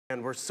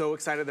And we're so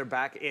excited they're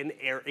back in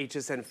our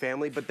HSN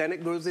family, but then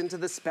it goes into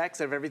the specs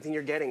of everything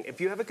you're getting.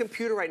 If you have a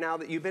computer right now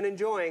that you've been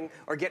enjoying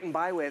or getting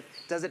by with,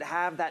 does it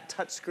have that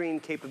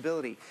touchscreen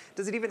capability?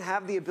 Does it even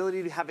have the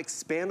ability to have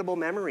expandable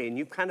memory? And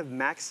you've kind of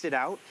maxed it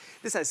out.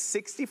 This has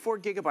 64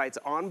 gigabytes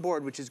on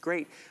board, which is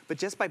great, but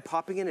just by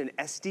popping in an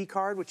SD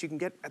card, which you can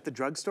get at the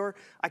drugstore,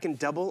 I can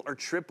double or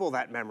triple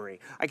that memory.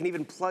 I can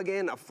even plug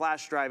in a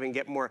flash drive and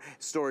get more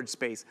storage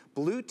space,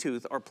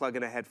 Bluetooth, or plug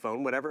in a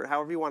headphone, whatever,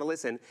 however you want to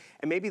listen.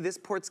 And maybe this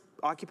port's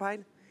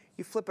occupied,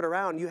 you flip it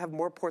around, you have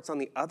more ports on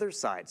the other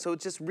side. So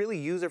it's just really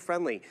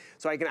user-friendly.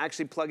 So I can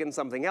actually plug in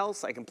something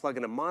else. I can plug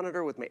in a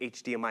monitor with my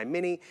HDMI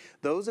mini.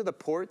 Those are the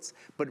ports,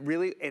 but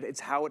really it's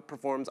how it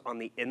performs on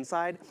the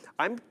inside.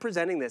 I'm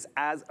presenting this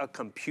as a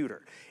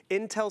computer.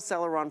 Intel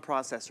Celeron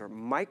processor,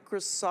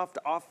 Microsoft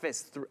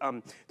Office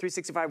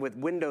 365 with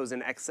Windows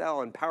and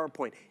Excel and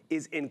PowerPoint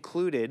is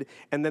included.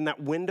 And then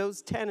that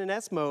Windows 10 and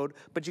S mode,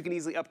 but you can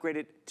easily upgrade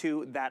it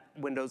to that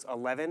Windows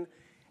 11.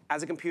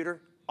 As a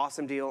computer,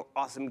 awesome deal,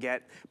 awesome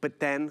get, but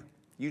then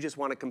you just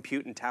want to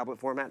compute in tablet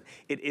format.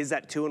 It is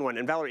that 2-in-1.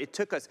 And Valerie, it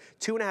took us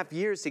 2.5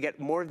 years to get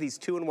more of these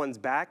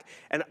 2-in-1s back,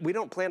 and we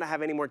don't plan to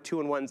have any more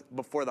 2-in-1s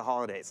before the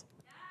holidays.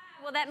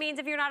 Well, that means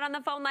if you're not on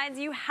the phone lines,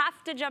 you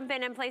have to jump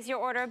in and place your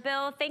order.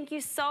 Bill, thank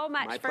you so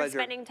much for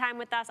spending time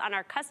with us on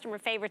our Customer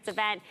Favorites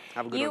event.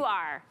 Have a good you one.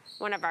 are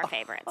one of our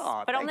favorites,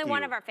 but only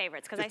one of our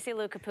favorites because I see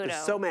Lou Caputo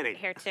There's so many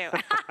here too.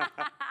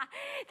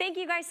 Thank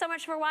you guys so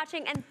much for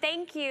watching, and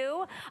thank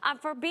you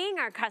for being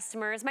our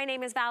customers. My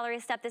name is Valerie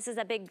Stepp. This is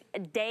a big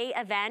day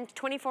event,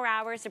 24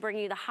 hours to bring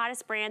you the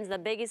hottest brands, the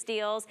biggest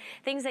deals,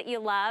 things that you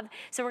love.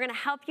 So we're gonna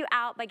help you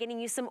out by getting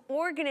you some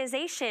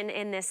organization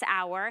in this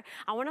hour.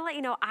 I wanna let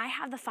you know I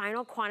have the final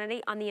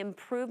quantity on the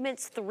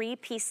Improvements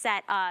 3-piece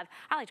set of,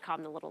 I like to call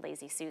them the little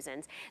Lazy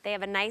Susans. They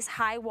have a nice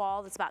high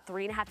wall that's about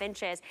 3.5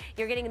 inches.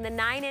 You're getting the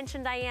 9-inch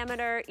in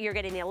diameter, you're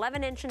getting the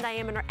 11-inch in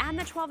diameter, and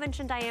the 12-inch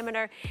in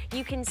diameter.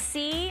 You can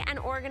see and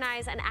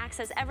organize and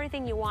access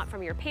everything you want,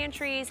 from your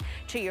pantries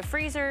to your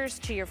freezers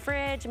to your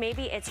fridge.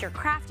 Maybe it's your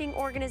crafting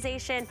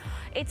organization.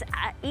 It's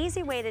an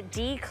easy way to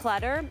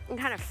declutter and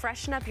kind of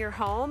freshen up your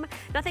home.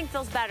 Nothing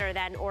feels better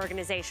than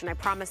organization, I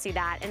promise you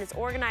that. And it's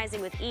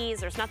organizing with ease.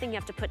 There's nothing you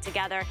have to put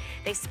together.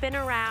 They spin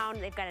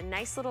around. They've got a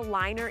nice little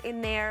liner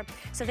in there.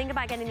 So think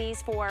about getting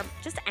these for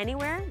just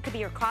anywhere. It could be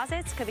your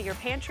closets, could be your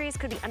pantries,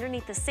 could be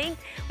underneath the sink.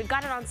 We've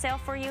got it on sale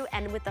for you,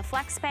 and with the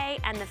FlexPay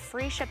and the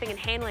free shipping and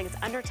handling, it's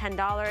under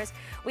 $10.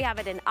 We have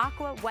it in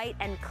aqua, white,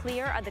 and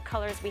clear are the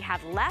colors we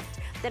have left.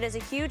 That is a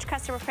huge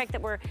customer pick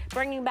that we're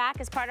bringing back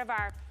as part of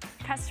our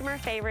Customer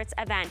Favorites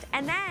event.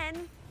 And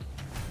then,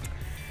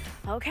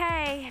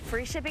 okay,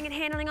 free shipping and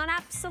handling on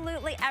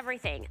absolutely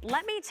everything.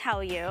 Let me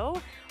tell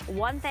you,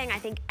 one thing I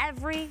think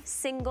every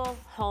single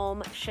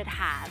home should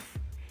have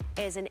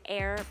is an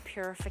air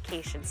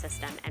purification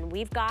system. And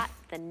we've got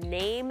the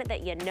name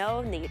that you know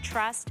and that you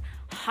trust,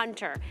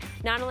 Hunter.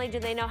 Not only do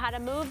they know how to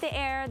move the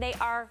air, they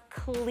are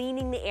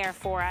cleaning the air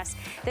for us.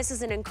 This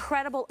is an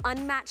incredible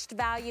unmatched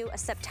value, a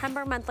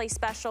September monthly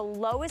special,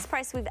 lowest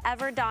price we've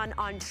ever done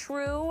on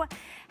true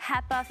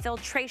HEPA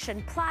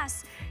filtration.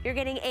 Plus, you're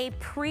getting a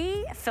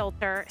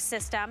pre-filter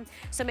system.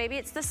 So maybe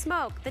it's the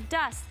smoke, the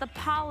dust, the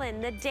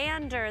pollen, the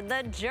dander,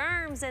 the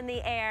germs in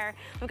the air.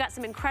 We've got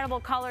some incredible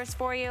colors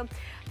for you.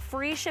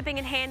 Free shipping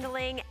and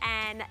handling,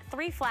 and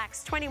 3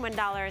 flax,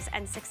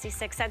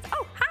 $21.66.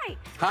 Oh, hi.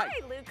 Hi,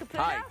 Lou Caputo.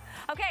 Hi.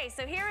 Okay,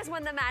 so here is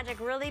when the magic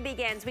really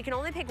begins. We can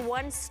only pick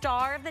one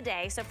star of the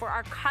day. So for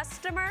our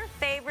Customer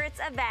Favorites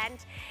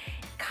event,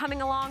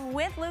 coming along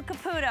with Lou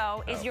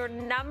Caputo is your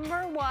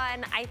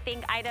 #1, I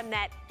think, item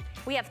that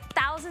we have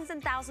thousands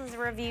and thousands of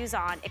reviews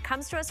on. It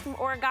comes to us from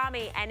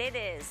Origami, and it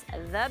is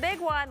the big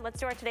one. Let's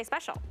do our Today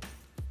Special.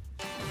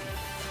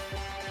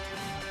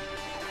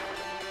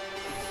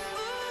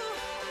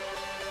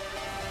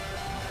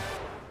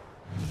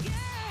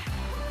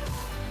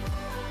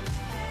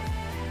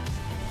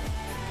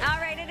 All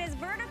right, it is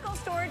vertical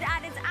storage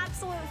at its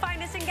absolute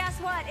finest, and guess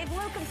what? If Lou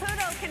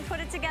Caputo can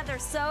put it together,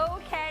 so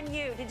can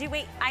you. Did you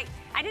wait? I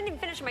didn't even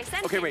finish my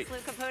sentence, okay, wait. Lou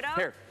Caputo.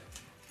 Here.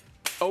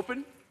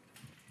 Open,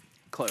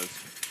 close.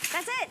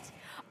 That's it.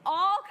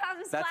 All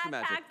comes That's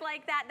flat packed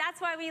like that. That's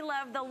why we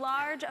love the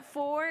large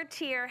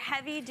 4-tier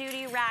heavy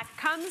duty rack.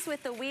 Comes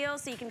with the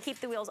wheels, so you can keep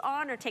the wheels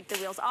on or take the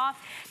wheels off.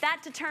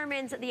 That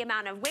determines the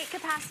amount of weight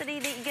capacity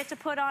that you get to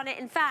put on it.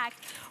 In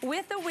fact,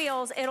 with the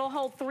wheels, it'll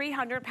hold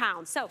 300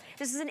 pounds. So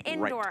this is an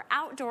indoor,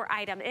 outdoor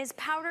item. It is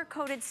powder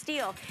coated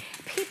steel.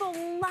 People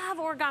love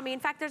Origami.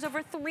 In fact, there's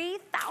over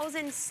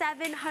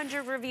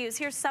 3,700 reviews.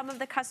 Here's some of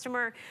the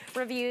customer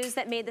reviews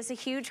that made this a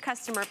huge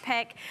customer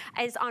pick.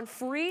 It's on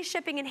free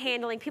shipping and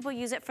handling. People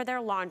use it it for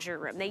their laundry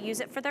room. They use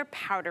it for their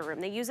powder room.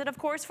 They use it, of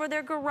course, for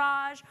their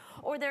garage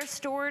or their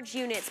storage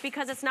units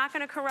because it's not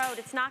gonna corrode,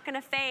 it's not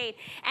gonna fade.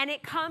 And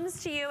it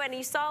comes to you, and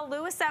you saw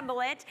Lou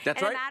assemble it in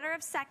a matter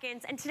of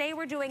seconds. And today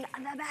we're doing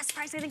the best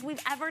price I think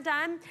we've ever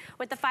done.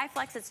 With the 5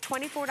 Flex, it's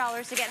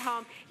 $24 to get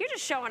home. You're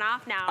just showing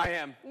off now. I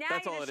am. Now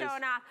That's you're all just it is.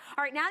 showing off.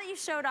 All right, now that you've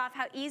showed off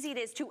how easy it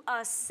is to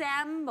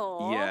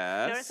assemble.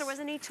 Yes. Notice there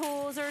wasn't any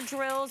tools or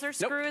drills or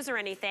screws or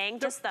anything.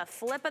 Just the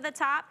flip of the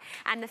top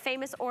and the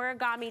famous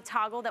origami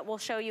toggle that we'll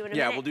show you in a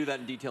minute. Yeah, we'll do that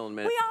in detail in a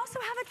minute. We also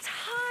have a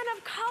ton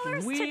of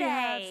colors we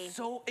today.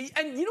 Have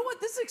and you know what?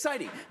 This is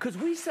exciting because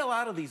we sell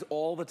out of these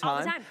all the time. All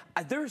the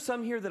time. There are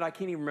some here that I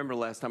can't even remember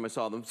last time I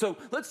saw them. So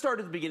let's start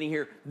at the beginning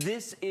here.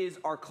 This is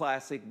our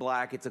classic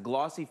black. It's a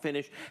glossy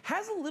finish.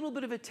 Has a little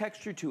bit of a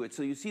texture to it.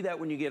 So you see that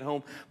when you get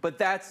home. But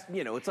that's,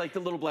 you know, it's like the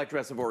little black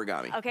dress of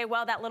origami. Okay,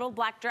 well, that little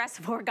black dress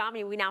of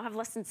origami, we now have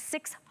less than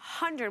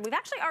 600. We've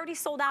actually already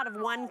sold out of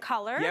one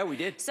color. Yeah, we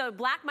did. So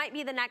black might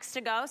be the next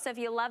to go. So if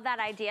you love that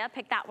idea,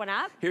 pick that one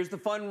up. Here's the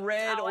fun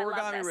red,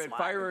 origami red, one.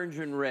 fire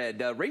engine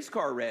red, race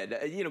car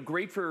red. You know,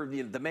 great for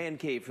the man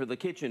cave, for the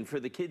kitchen, for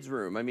the kids'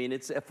 room. I mean,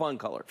 it's a fun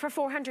color. For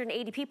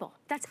 480 people.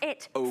 That's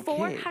it. Okay.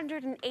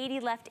 480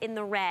 left in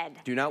the red.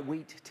 Do not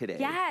wait today.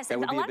 Yes, that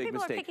and would a be lot a big of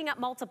people mistake. are picking up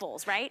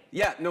multiples, right?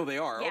 Yeah, no, they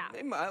are.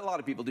 Yeah. A lot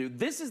of people do.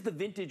 This is the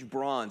vintage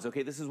bronze.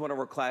 Okay, this is one of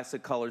our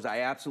classic colors.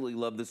 I absolutely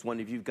love this one.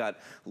 If you've got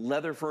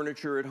leather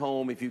furniture at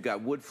home, if you've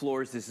got wood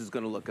floors, this is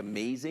going to look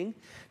amazing.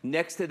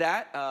 Next to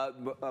that,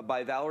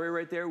 by Valerie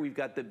right there, we've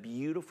got the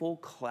beautiful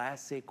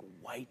classic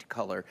white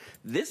color.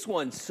 This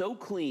one's so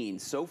clean,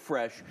 so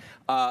fresh.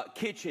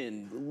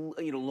 Kitchen,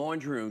 you know,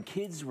 laundry room,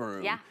 kids'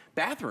 room,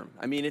 bathroom.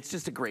 I mean, it's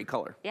just a great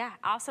color. Yeah,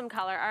 awesome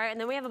color. All right, and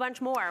then we have a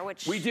bunch more,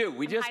 which we do.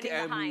 We just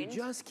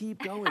keep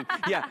going.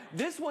 Yeah,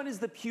 this one is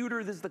the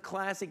pewter. This is the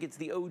classic. It's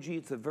the OG.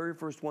 It's the very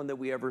first one that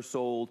we ever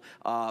sold.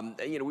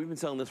 You know, we've been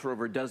selling this for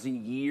over a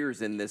dozen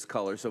years in this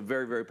color, so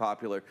very, very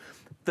popular.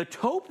 The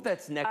taupe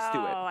that's next to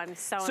it. Oh, I'm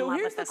so in love with this one.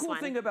 So here's the cool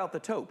thing about the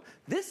taupe.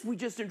 This we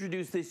just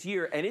introduced this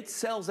year, and it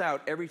sells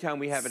out every time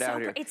we have it out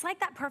here. It's like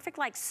that perfect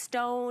like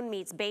stone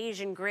meets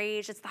beige and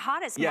grayish. It's the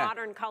hottest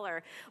modern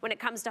color when it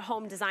comes to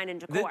home design and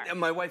decor.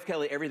 My wife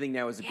Kelly, everything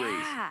now is a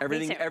grayish.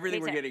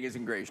 Everything we're getting is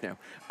in grayish now.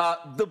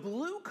 The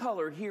blue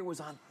color here was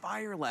on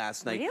fire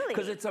last night. Really?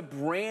 Because it's a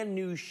brand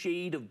new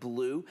shade of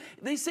blue.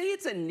 They say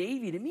it's a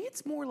navy. To me,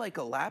 it's more like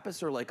a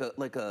lapis or like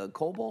a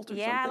cobalt or something.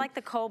 Yeah, I like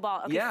the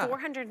cobalt. Okay, yeah.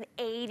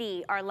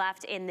 480 are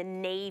left in the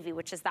navy,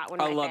 which is that one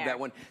right there. I love that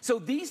one. So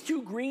these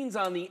two greens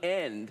on the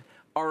end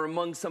are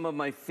among some of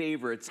my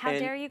favorites. How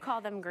dare you call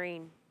them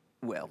green?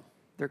 Well,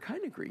 they're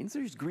kind of greens.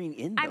 There's green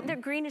in them. They're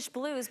greenish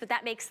blues, but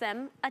that makes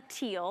them a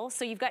teal.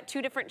 So you've got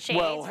two different shades,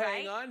 well,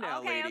 right? hang on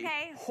now, lady.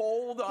 Okay.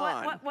 Hold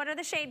on. What are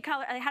the shade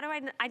color? How do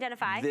I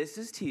identify? This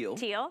is teal.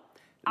 Teal.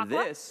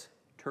 Aqua? This,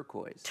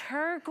 turquoise.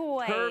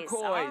 Turquoise.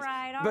 Turquoise. All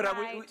right, all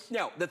right.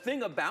 Now, the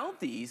thing about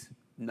these,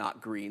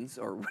 not greens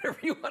or whatever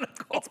you want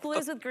to call It's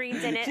blues with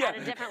greens in it at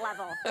a different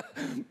level.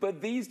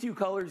 But these two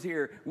colors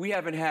here, we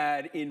haven't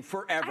had in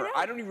forever.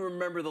 I don't even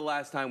remember the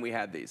last time we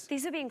had these.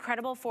 These would be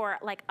incredible for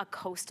like a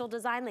coastal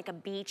design, like a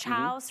beach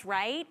house,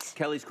 right?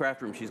 Kelly's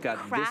craft room, she's got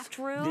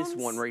this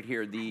one right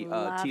here, the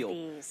teal.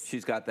 These.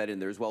 She's got that in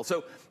there as well.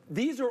 So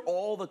these are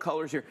all the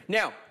colors here.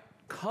 Now,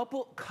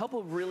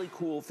 couple really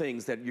cool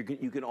things that you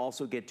can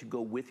also get to go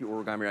with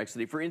your origami racks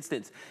today. For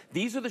instance,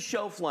 these are the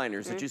shelf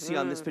liners that you see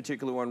on this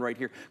particular one right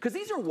here. Because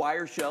these are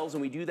wire shelves,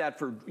 and we do that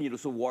for, you know,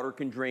 so water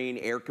can drain,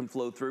 air can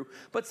flow through.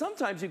 But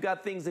sometimes you've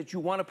got things that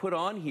you want to put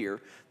on here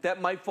that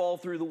might fall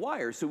through the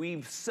wire. So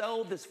we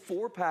sell this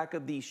 4-pack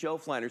of these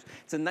shelf liners.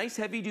 It's a nice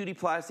heavy-duty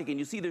plastic, and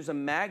you see there's a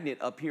magnet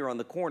up here on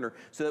the corner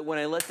so that when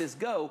I let this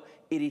go,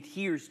 it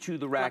adheres to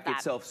the rack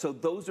itself. So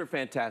those are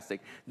fantastic.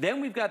 Then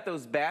we've got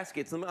those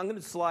baskets. I'm going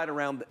to slide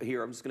around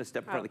here. I'm just going to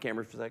step in front of the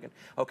camera for a second.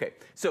 Okay,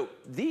 so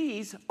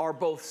these are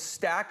both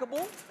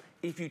stackable.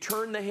 If you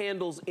turn the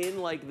handles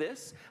in like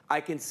this,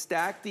 I can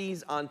stack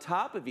these on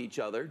top of each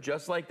other,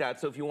 just like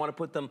that. So if you want to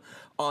put them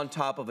on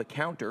top of a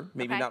counter,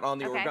 maybe not on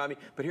the origami,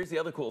 but here's the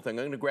other cool thing.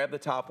 I'm going to grab the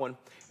top one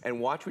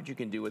and watch what you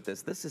can do with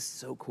this. This is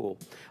so cool.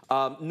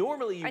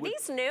 Normally you Are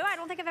these new? I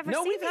don't think I've ever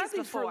seen these before. No, we've had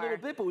these for a little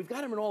bit, but we've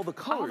got them in all the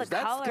colors. All the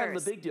That's colors. kind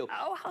of the big deal.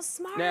 Oh, how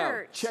smart.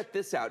 Now, check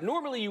this out.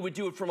 Normally you would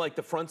do it from like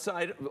the front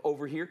side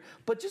over here,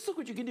 but just look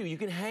what you can do. You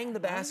can hang the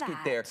basket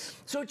there.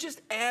 So it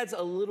just adds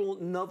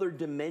another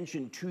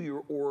dimension to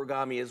your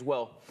origami as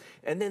well.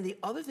 And then the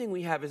other thing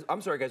we have is,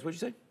 I'm sorry guys,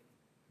 what'd you say?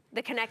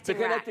 The connecting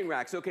rack. The connecting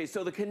racks. Okay,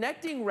 so the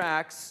connecting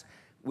racks,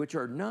 which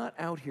are not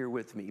out here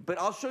with me, but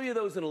I'll show you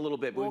those in a little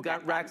bit. But we've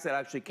got racks that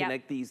actually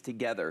connect these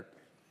together.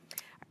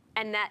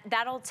 And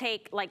that'll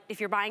take, like,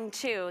 if you're buying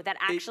two, that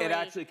actually, it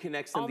actually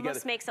connects them together.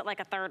 Almost makes it like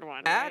a third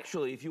one.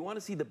 Actually, if you want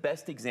to see the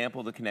best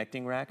example of the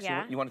connecting racks,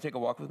 you want to take a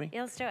walk with me?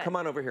 Yeah, let's do it. Come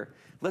on over here.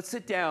 Let's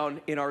sit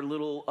down in our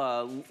little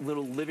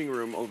living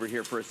room over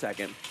here for a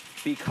second,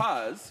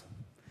 because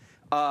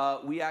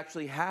we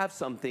actually have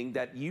something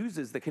that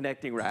uses the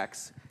connecting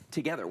racks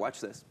together.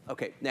 Watch this.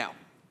 Okay, now,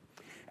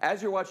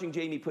 as you're watching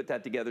Jamie put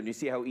that together and you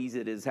see how easy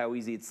it is, how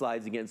easy it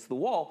slides against the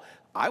wall,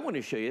 I want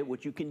to show you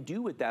what you can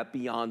do with that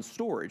beyond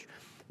storage.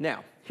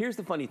 Now, here's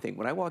the funny thing.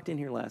 When I walked in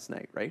here last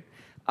night, right,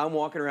 I'm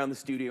walking around the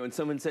studio and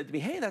someone said to me,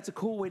 hey, that's a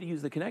cool way to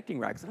use the connecting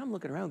racks. And I'm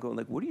looking around going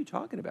like, what are you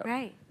talking about?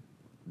 Right.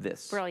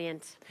 This.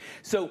 Brilliant.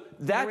 So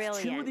that's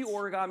Brilliant. 2 of the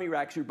origami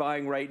racks you're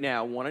buying right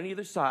now, 1 on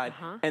either side,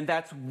 and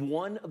that's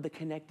 1 of the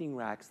connecting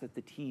racks that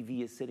the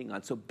TV is sitting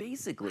on. So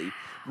basically,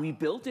 we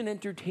built an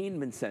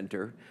entertainment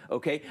center,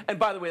 okay? And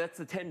by the way, that's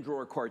the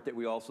 10-drawer cart that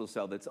we also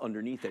sell that's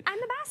underneath it. And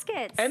the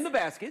baskets. And the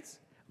baskets.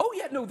 Oh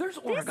yeah, no, there's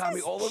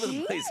origami all over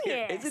the place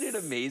here. Genius. Isn't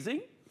it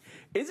amazing?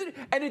 Isn't it?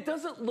 And it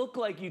doesn't look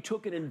like you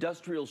took an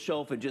industrial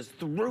shelf and just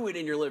threw it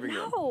in your living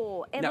room.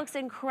 No, it looks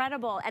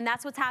incredible. And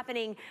that's what's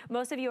happening.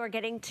 Most of you are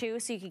getting 2,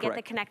 so you can get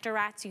the connector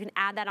racks. You can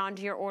add that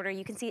onto your order.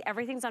 You can see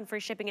everything's on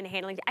free shipping and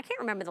handling. I can't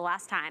remember the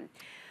last time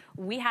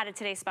we had a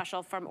Today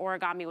Special from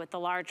Origami with the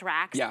large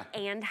racks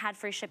and had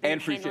free shipping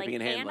and handling.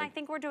 And I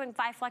think we're doing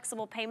 5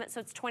 flexible payments, so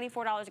it's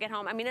 $24 to get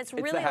home. I mean, it's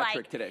really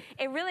like,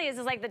 it really is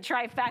like the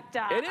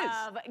trifecta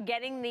of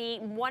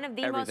getting one of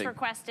the most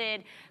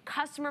requested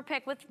customer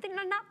pick with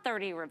not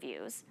 30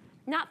 reviews.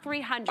 Not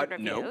 300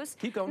 reviews, no.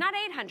 Keep going. Not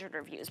 800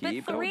 reviews, but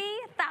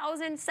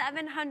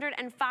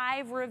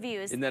 3,705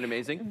 reviews. Isn't that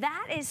amazing?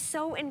 That is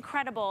so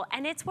incredible,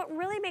 and it's what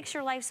really makes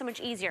your life so much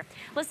easier.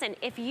 Listen,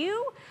 if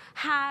you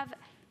have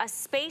a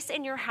space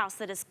in your house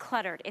that is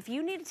cluttered, if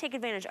you need to take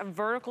advantage of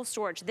vertical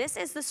storage, this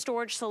is the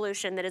storage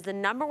solution that is the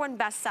 #1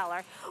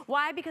 bestseller.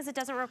 Why? Because it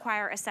doesn't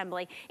require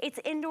assembly. It's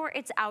indoor,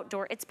 it's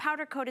outdoor, it's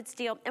powder coated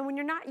steel, and when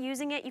you're not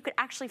using it, you could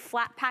actually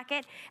flat pack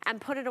it and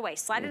put it away.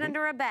 Slide it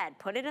under a bed,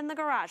 put it in the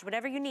garage,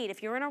 whatever you need.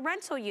 If you're in a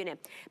rental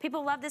unit,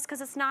 people love this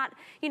because it's not,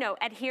 you know,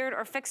 adhered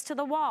or fixed to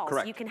the walls.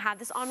 You can have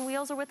this on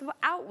wheels or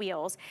without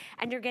wheels,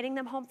 and you're getting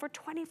them home for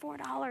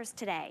 $24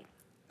 today.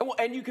 Well,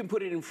 and you can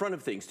put it in front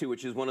of things too,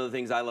 which is one of the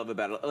things I love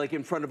about it, like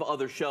in front of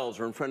other shelves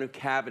or in front of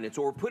cabinets,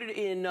 or put it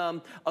in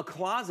a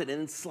closet and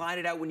then slide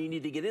it out when you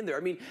need to get in there.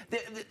 I mean,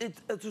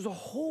 there's a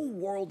whole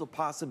world of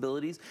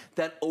possibilities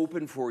that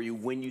open for you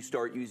when you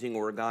start using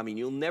origami, and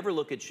you'll never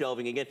look at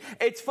shelving again.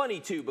 It's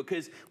funny too,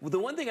 because the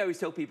one thing I always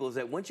tell people is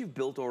that once you've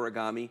built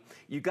origami,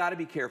 you got to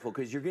be careful,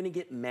 because you're going to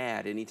get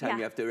mad anytime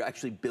you have to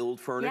actually build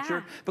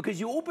furniture, because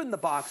you open the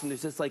box and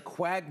there's this like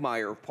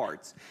quagmire of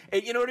parts.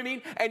 And, you know what I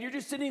mean? And you're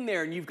just sitting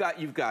there and you've got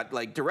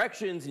like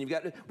directions, and you've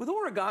got, with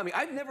origami,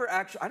 I've never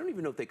actually, I don't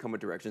even know if they come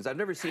with directions. I've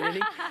never seen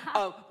any.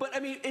 But I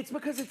mean, it's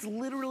because it's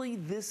literally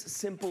this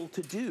simple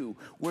to do,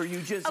 where you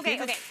just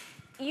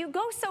you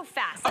go so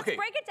fast. Let's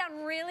break it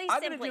down really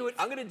simply.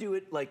 I'm gonna do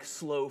it like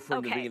slow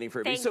from the beginning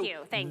for everybody.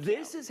 Thank you.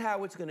 This is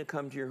how it's gonna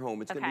come to your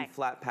home. It's gonna be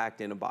flat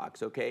packed in a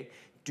box, okay?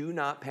 Do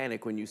not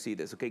panic when you see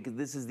this, okay? Because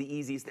this is the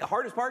easiest, the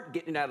hardest part,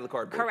 getting it out of the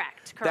cardboard.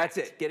 Correct. That's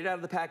it. Get it out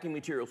of the packing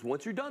materials.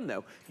 Once you're done,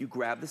 though, you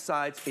grab the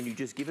sides and you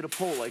just give it a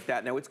pull like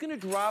that. Now, it's going to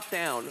drop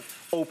down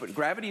open.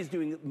 Gravity is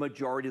doing the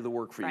majority of the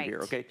work for you here,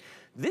 okay?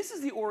 This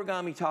is the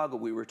origami toggle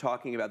we were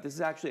talking about. This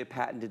is actually a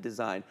patented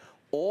design.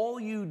 All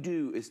you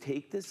do is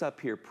take this up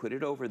here, put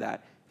it over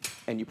that,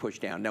 and you push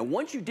down. Now,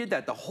 once you did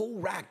that, the whole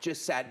rack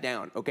just sat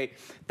down, okay?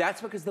 That's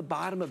because the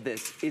bottom of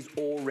this is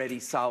already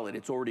solid.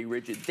 It's already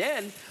rigid.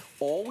 Then,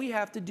 all we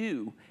have to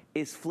do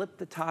is flip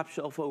the top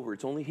shelf over.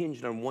 It's only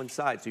hinged on one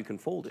side, so you can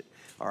fold it,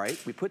 all right?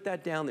 We put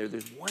that down there.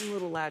 There's one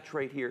little latch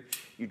right here.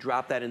 You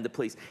drop that into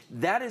place.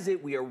 That is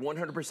it. We are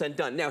 100%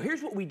 done. Now,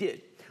 here's what we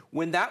did.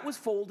 When that was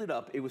folded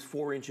up, it was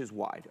 4 inches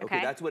wide. Okay,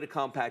 that's what it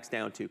compacts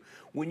down to.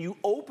 When you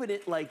open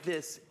it like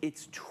this,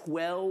 it's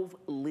 12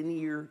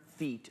 linear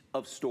feet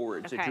of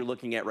storage that you're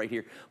looking at right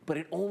here. But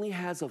it only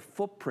has a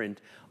footprint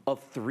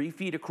of 3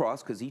 feet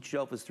across, because each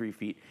shelf is 3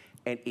 feet,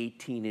 and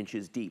 18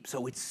 inches deep.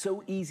 So it's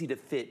so easy to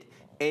fit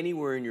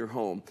anywhere in your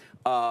home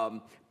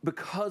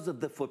because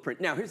of the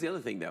footprint. Now, here's the other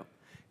thing, though.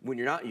 When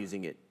you're not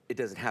using it, it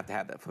doesn't have to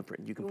have that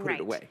footprint. You can put it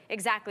away.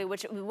 Exactly,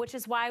 which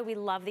is why we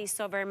love these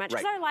so very much.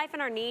 Because our life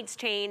and our needs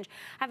change.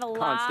 I have a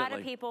lot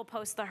of people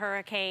post the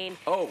hurricane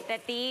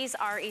that these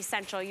are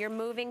essential. You're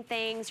moving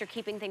things, you're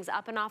keeping things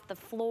up and off the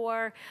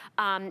floor.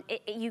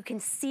 You can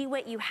see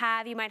what you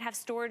have. You might have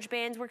storage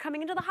bins. We're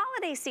coming into the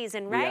holiday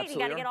season, right? You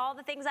gotta get all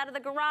the things out of the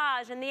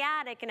garage and the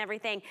attic and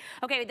everything.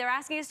 Okay, they're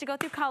asking us to go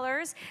through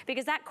colors,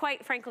 because that,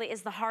 quite frankly,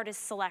 is the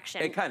hardest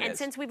selection. It kind of is. And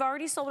since we've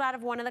already sold out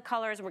of one of the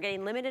colors, we're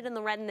getting limited in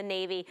the red and the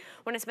navy.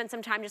 We're gonna spend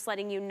some time just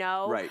letting you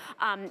know.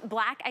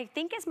 Black, I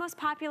think, is most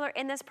popular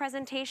in this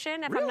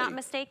presentation, if I'm not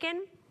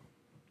mistaken.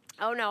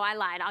 Oh no, I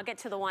lied. I'll get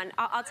to the one.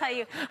 I'll tell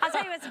you.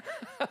 It's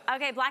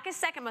okay. Black is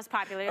second most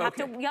popular.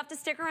 You have to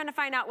stick around to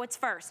find out what's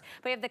first.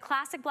 But we have the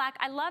classic black.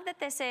 I love that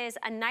this is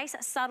a nice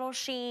subtle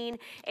sheen.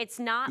 It's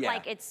not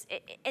like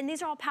and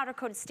these are all powder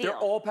coated steel. They're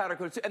all powder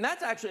coated steel, and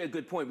that's actually a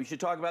good point. We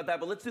should talk about that.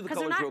 But let's do the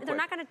colors real quick. They're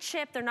not going to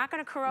chip. They're not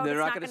going to corrode. They're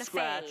not going to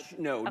scratch.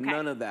 No,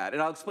 none of that.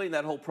 And I'll explain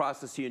that whole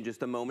process to you in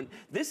just a moment.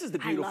 This is the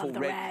beautiful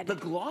red. The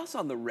gloss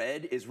on the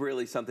red is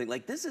really something.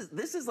 Like this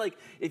is like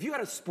if you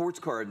had a sports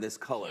car in this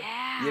color.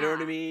 You know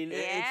what I mean?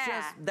 mean, it's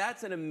just,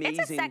 that's an amazing.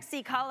 It's a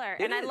sexy color.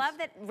 It and is. I love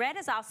that red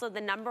is also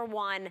the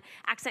 #1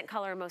 accent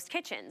color in most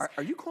kitchens.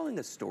 Are you calling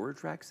a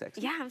storage rack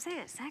sexy? Yeah, I'm saying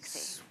it's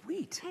sexy.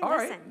 Sweet. Hey, All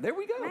listen. right, there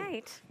we go.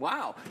 Right.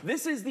 Wow,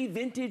 this is the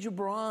vintage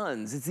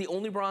bronze. It's the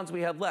only bronze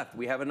we have left.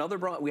 We have another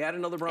bronze. We had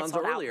another bronze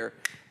earlier,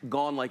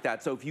 gone like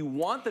that. So if you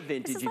want the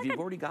vintage, if you've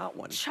already got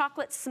one,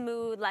 chocolate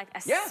smooth, like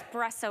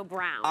espresso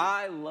brown.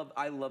 I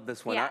love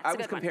this one. Yeah, I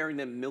was comparing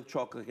them milk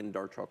chocolate and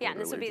dark chocolate. Yeah, and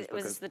this would be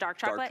was this the dark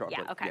chocolate?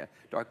 Yeah, okay. Yeah,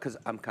 dark because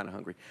I'm kind of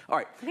hungry. All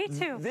right. Me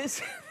too.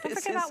 This Don't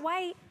forget about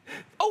white.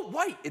 Oh,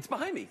 white! It's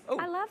behind me. Oh,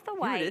 I love the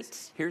white. Here it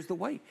is. Here's the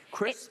white.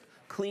 Crisp,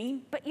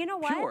 clean, but you know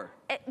what? Pure.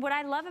 What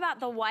I love about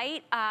the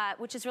white,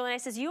 which is really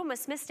nice, is you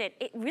almost missed it.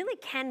 It really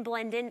can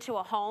blend into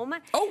a home.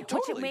 Oh,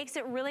 totally. Which makes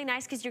it really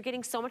nice because you're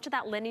getting so much of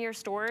that linear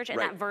storage and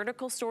that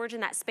vertical storage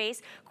in that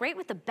space. Great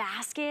with the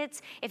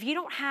baskets. If you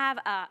don't have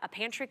a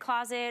pantry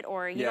closet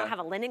or you don't have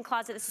a linen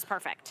closet, this is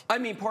perfect. I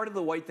mean, part of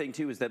the white thing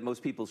too is that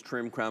most people's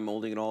trim, crown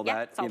molding, and all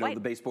that, you know, white.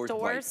 the baseboards,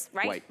 doors,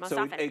 white. Most so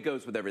often. it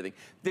goes with everything.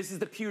 This is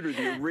the pewter,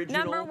 the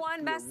original,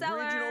 #1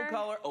 bestseller. original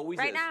color, always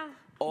right is. now.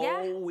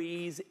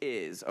 Always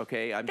is,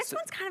 okay? This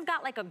one's kind of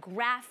got like a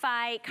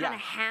graphite, kind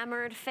of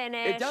hammered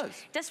finish. It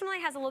does. This one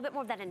has a little bit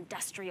more of that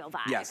industrial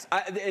vibe. Yes,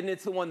 and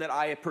it's the one that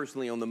I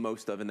personally own the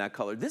most of in that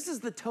color. This is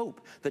the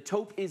taupe. The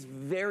taupe is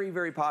very,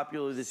 very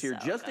popular this year.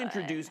 Just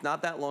introduced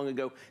not that long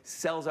ago.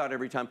 Sells out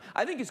every time.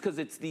 I think it's because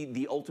it's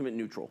the ultimate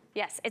neutral.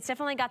 Yes, it's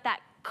definitely got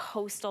that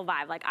coastal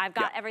vibe. Like I've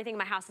got everything in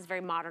my house is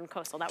very modern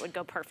coastal. That would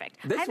go perfect.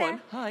 This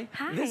one, hi.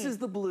 This is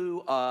the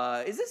blue.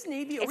 Is this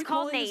navy? Are it's we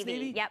called calling this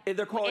navy. Yep.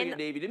 They're calling it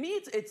navy. To me,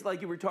 it's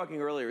like you were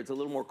talking earlier. It's a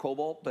little more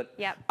cobalt, but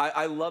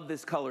I love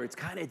this color.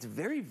 It's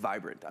very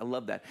vibrant. I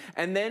love that.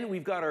 And then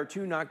we've got our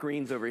two not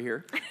greens over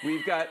here.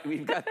 We've got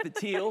the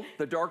teal.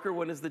 The darker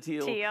one is the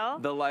teal.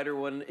 The lighter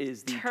one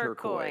is the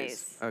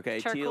turquoise. Okay,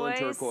 teal and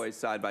turquoise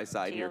side by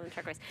side here. Teal and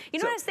turquoise. You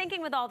know what I was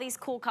thinking with all these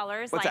cool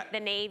colors, like the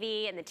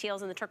navy and the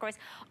teals and the turquoise?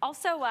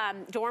 Also,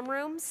 dorm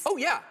rooms. Oh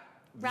yeah.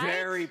 Right?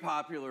 Very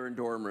popular in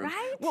dorm rooms.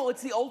 Right? Well,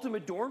 it's the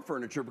ultimate dorm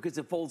furniture because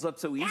it folds up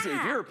so easily.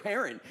 If you're a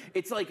parent,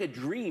 it's like a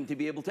dream to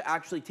be able to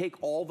actually take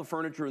all the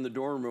furniture in the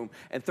dorm room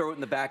and throw it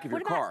in the back of your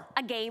car.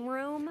 A game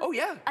room? Oh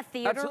yeah. A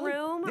theater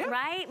room,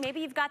 right?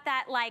 Maybe you've got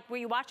that like where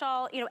you watch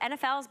all, you know,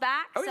 NFL's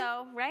back,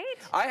 right?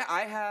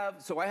 I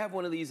have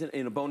one of these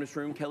in a bonus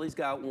room. Kelly's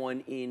got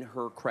one in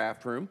her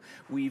craft room.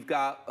 We've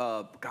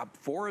got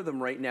 4 of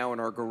them right now in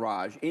our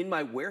garage. In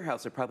my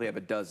warehouse, I probably have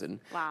a dozen.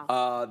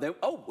 Wow.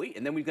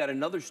 And then we've got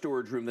another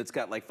storage room that's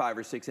got like 5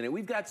 or 6 in it.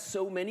 We've got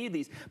so many of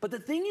these. But the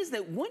thing is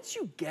that once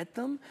you get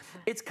them,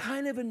 it's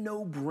kind of a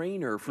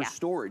no-brainer for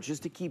storage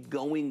just to keep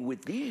going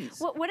with these.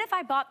 Well, what if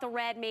I bought the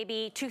red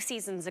maybe 2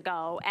 seasons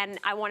ago and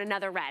I want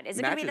another red? Is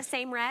it going to be the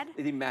same red?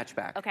 They match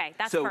back. Okay,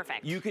 that's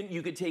perfect. You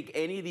can take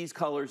any of these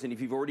colors, and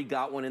if you've already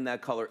got one in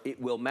that color, it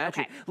will match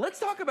it. Let's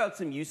talk about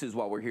some uses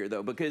while we're here,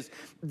 though, because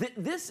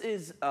this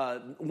is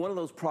one of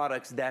those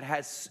products that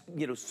has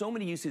so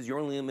many uses. You're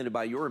only limited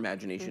by your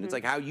imagination. It's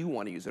like how you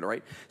want to use it, all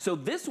right? So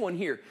this one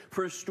here,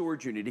 for a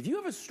storage unit, if you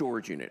have a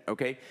storage unit,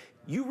 okay,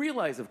 you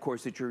realize, of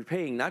course, that you're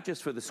paying not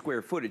just for the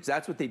square footage,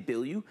 that's what they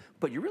bill you,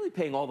 but you're really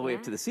paying all the way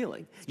up to the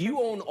ceiling.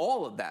 You own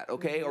all of that,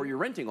 okay, or you're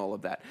renting all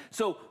of that.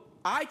 So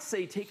I'd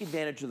say take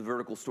advantage of the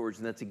vertical storage,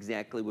 and that's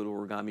exactly what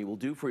Origami will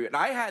do for you. And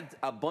I had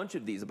a bunch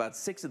of these, about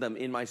 6 of them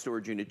in my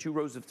storage unit, 2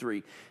 rows of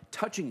 3,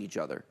 touching each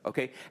other,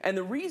 okay? And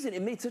the reason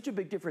it made such a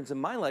big difference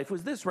in my life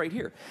was this right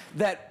here,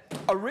 that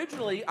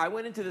originally I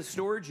went into the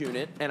storage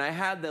unit and I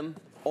had them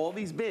all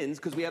these bins,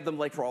 because we have them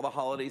like for all the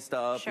holiday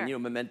stuff and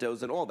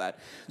mementos and all that.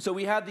 So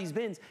we have these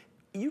bins.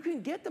 You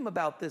can get them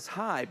about this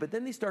high, but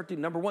then they start to,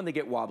 number 1, they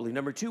get wobbly.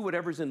 Number 2,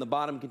 whatever's in the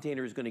bottom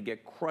container is going to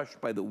get crushed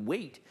by the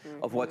weight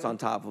of what's on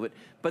top of it.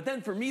 But then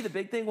for me, the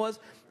big thing was,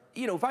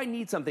 if I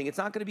need something, it's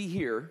not going to be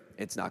here.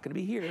 It's not going to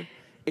be here.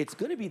 It's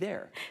going to be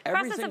there every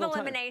Process single of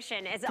time.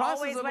 elimination is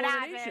always what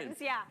happens.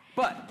 Yeah.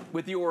 But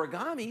with the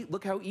Origami,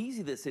 look how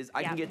easy this is.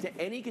 I can get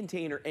to any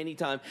container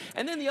anytime.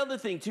 And then the other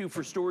thing too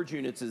for storage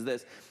units is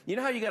this. You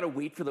know how you got to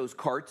wait for those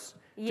carts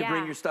to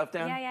bring your stuff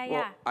down?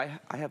 Well,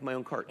 I have my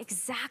own cart.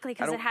 Exactly,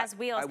 because it has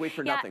wheels. I wait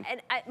for nothing.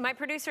 And my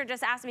producer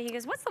just asked me, he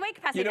goes, what's the weight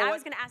capacity? I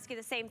was going to ask you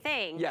the same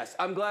thing. Yes,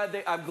 I'm glad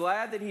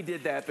that he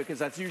did that, because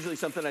that's usually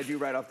something I do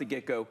right off the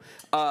get-go.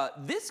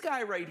 This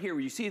guy right here,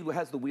 where you see it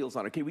has the wheels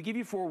on it. Okay, we give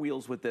you 4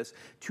 wheels with this.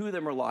 2 of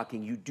them are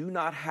locking. You do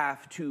not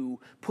have to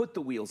put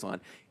the wheels on.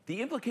 The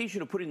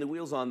implication of putting the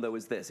wheels on, though,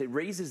 is this. It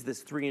raises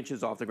this 3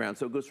 inches off the ground,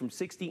 so it goes from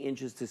 60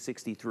 inches to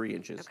 63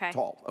 inches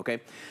tall,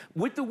 okay?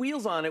 With the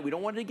wheels on it, we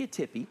don't want it to get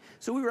tippy,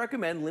 so we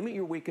recommend limit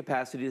your weight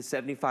capacity to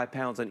 75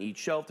 pounds on each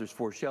shelf. There's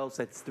 4 shelves.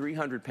 That's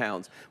 300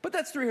 pounds. But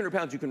that's 300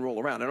 pounds you can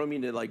roll around. I don't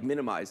mean to, like,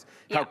 minimize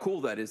how cool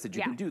that is that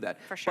you can do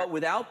that. For sure. But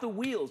without the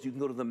wheels, you can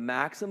go to the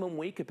maximum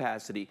weight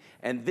capacity,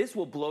 and this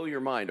will blow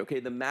your mind, okay?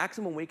 The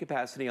maximum weight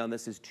capacity on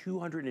this is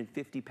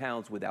 250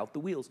 pounds without the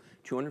wheels,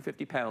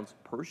 250 pounds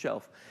per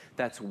shelf.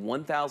 That's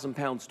 1,000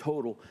 pounds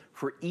total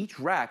for each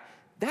rack.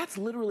 That's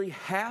literally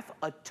half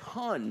a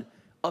ton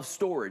of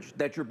storage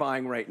that you're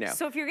buying right now.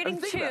 So if you're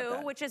getting two,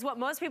 which is what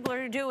most people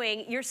are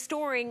doing, you're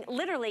storing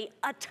literally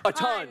a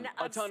ton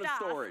of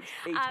storage.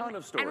 A ton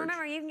of storage. And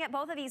remember, you can get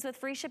both of these with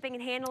free shipping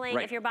and handling.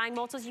 Right. If you're buying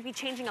multiples, you'd be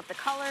changing up the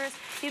colors.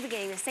 You'd be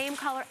getting the same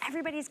color.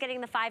 Everybody's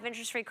getting the 5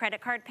 interest-free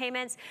credit card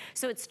payments.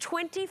 So it's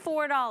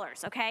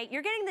 $24, okay?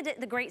 You're getting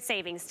the great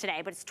savings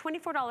today, but it's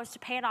 $24 to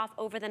pay it off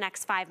over the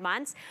next 5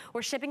 months.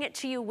 We're shipping it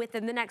to you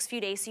within the next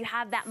few days, so you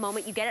have that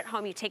moment. You get it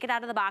home, you take it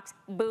out of the box,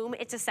 boom,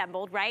 it's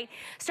assembled, right?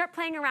 Start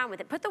playing around with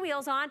it. Put the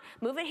wheels on,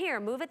 move it here,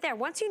 move it there.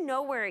 Once you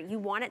know where you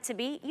want it to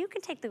be, you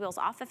can take the wheels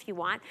off if you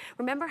want.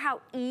 Remember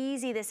how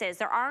easy this is.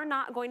 There are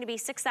not going to be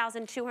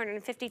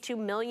 6,252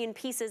 million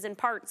pieces and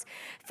parts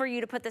for you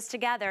to put this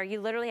together.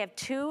 You literally have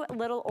 2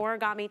 little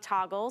origami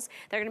toggles.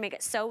 They're gonna make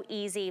it so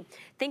easy.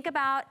 Think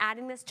about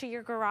adding this to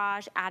your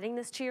garage, adding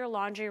this to your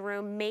laundry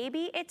room.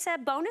 Maybe it's a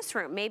bonus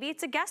room. Maybe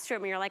it's a guest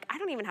room and you're like, I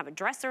don't even have a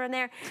dresser in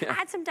there.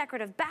 Add some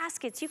decorative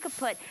baskets. You could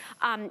put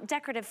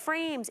decorative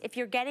frames. If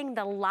you're getting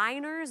the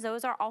liners,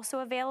 those are also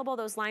available.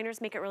 Those liners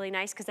make it really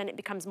nice because then it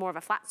becomes more of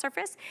a flat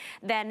surface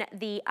than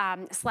the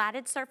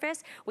slatted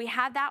surface. We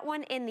have that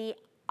one in the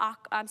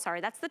I'm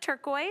sorry, that's the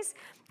turquoise.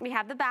 We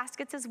have the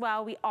baskets as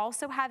well. We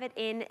also have it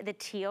in the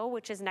teal,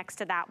 which is next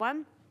to that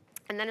one.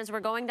 And then as we're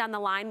going down the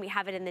line, we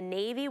have it in the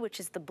navy, which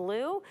is the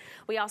blue.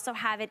 We also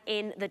have it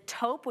in the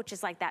taupe, which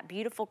is like that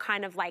beautiful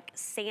kind of like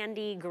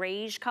sandy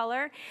grayish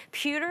color.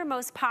 Pewter,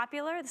 most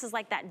popular. This is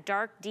like that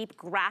dark, deep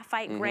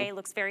graphite gray.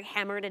 Looks very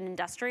hammered and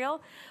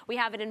industrial. We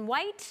have it in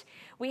white.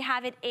 We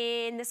have it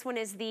in, this one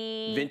is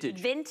the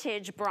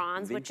vintage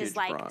bronze, which is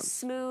like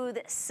smooth,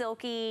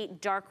 silky,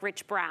 dark,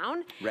 rich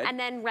brown. Red. And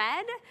then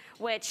red,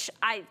 which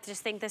I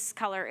just think this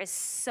color is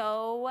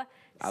so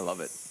I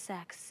love it.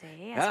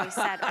 Sexy, as we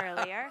said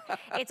earlier.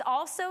 It's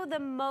also the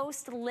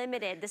most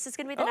limited. This is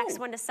going to be the next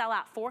one to sell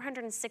out.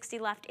 460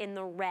 left in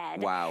the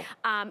red. Wow.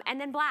 And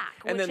then black,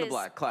 and which then is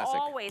classic.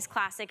 always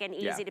classic and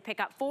easy to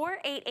pick up.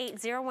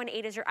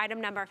 488018 is your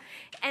item number.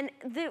 And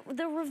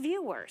the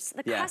reviewers,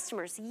 the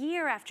customers,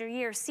 year after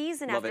year,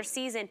 season after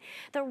season,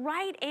 they're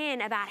right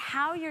in about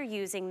how you're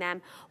using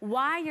them,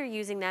 why you're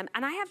using them.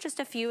 And I have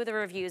just a few of the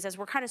reviews as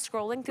we're kind of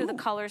scrolling through the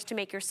colors to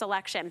make your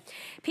selection.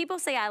 People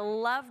say, I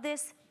love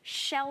this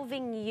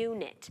shelving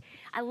unit.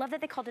 I love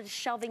that they called it a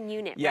shelving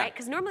unit, right?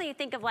 Because normally you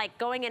think of like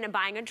going in and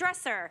buying a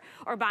dresser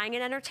or buying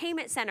an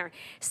entertainment center.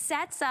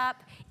 Sets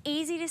up,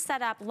 easy to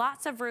set up,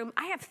 lots of room.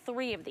 I have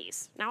 3 of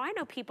these. Now I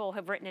know people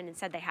have written in and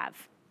said they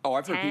have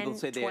I've 10, heard people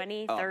say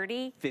 20,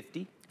 30.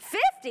 50.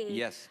 50?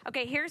 Yes.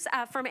 Okay, here's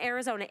from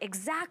Arizona.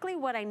 Exactly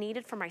what I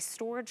needed for my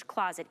storage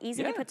closet.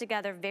 Easy to put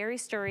together, very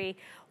sturdy.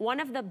 One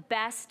of the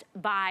best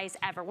buys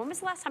ever. When was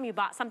the last time you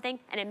bought something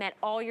and it met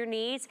all your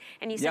needs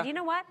and you said, you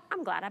know what?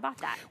 I'm glad I bought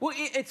that. Well,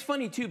 it's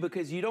funny too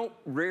because you don't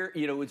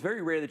it's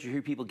very rare that you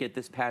hear people get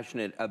this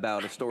passionate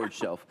about a storage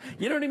shelf.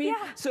 You know what I mean?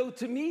 Yeah. So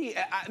to me,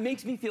 it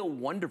makes me feel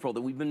wonderful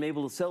that we've been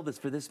able to sell this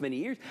for this many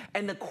years.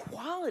 And the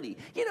quality,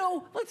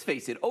 let's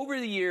face it,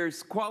 over the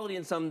years, quality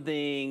in some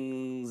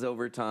things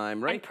over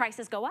time, right? And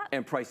prices go up.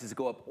 And prices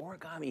go up.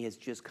 Origami has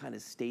just kind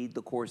of stayed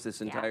the course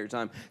this entire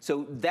time.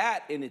 So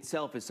that in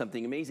itself is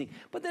something amazing.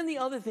 But then the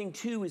other thing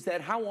too is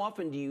that how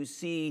often do you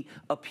see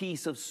a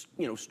piece of,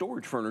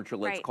 storage furniture,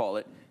 let's call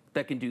it,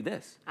 that can do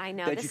this. I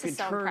know, that this you is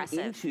can so turn impressive.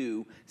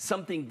 into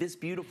something this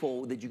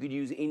beautiful that you could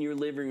use in your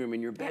living room,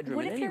 in your bedroom,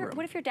 in any room.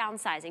 What if you're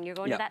downsizing? You're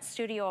going to that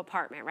studio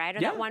apartment, right?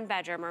 Or that 1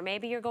 bedroom, or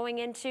maybe you're going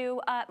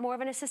into more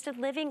of an assisted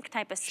living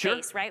type of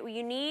space, right? Where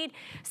you need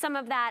some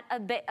of that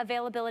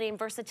availability and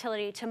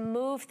versatility to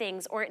move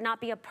things or it not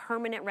be a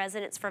permanent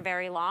residence for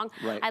very long.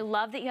 Right. I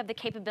love that you have the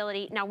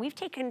capability. Now we've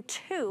taken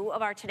 2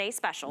 of our today's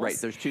specials. Right,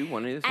 there's 2,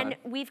 one on either side. And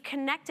we've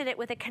connected it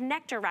with a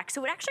connector rack.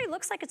 So it actually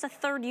looks like it's a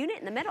 3rd unit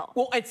in the middle.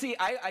 Well, and see,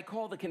 I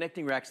call the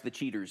connecting racks the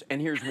cheaters, and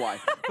here's why.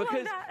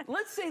 Because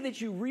let's say that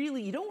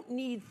you don't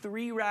need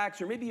 3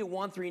 racks, or maybe you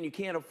want 3 and you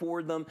can't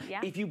afford them.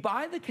 If you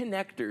buy the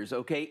connectors,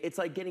 okay, it's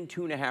like getting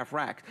 2.5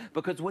 racks,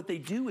 because what they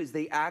do is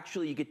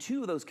you get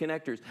 2 of those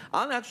connectors.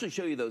 I'll actually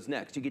show you those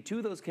next. You get 2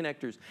 of those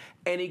connectors,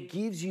 and it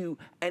gives you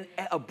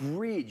a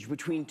bridge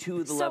between 2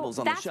 of the levels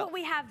on the shelf. So that's what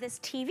we have this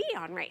TV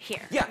on right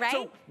here, right?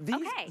 So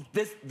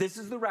this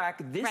is the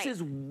rack. This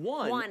is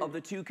one of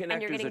the 2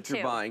 connectors that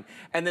you're buying.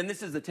 And then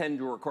this is the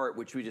 10-drawer cart,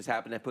 which we just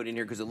happen to put in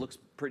here because it looks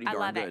pretty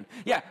darn good.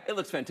 Yeah, it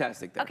looks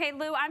fantastic there. Okay,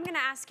 Lou, I'm going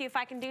to ask you if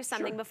I can do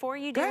something. Before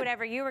you do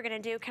whatever you were going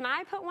to do, can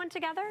I put one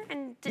together?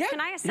 And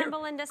can I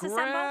assemble and disassemble?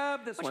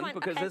 Grab this one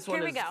because this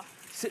one is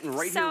sitting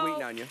right here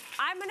waiting on you.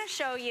 I'm going to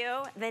show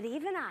you that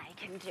even I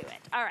can do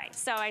it. All right,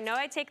 so I know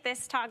I take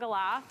this toggle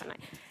off and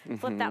I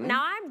flip that.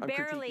 Now I'm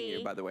barely...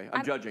 you, by the way.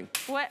 I'm judging.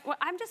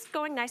 I'm just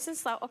going nice and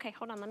slow. Okay,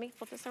 hold on. Let me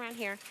flip this around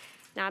here.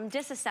 Now I'm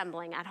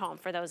disassembling at home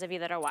for those of you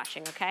that are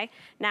watching, okay?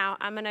 Now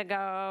I'm going to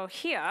go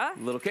here.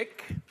 Little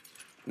kick.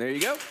 There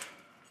you go.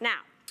 Now,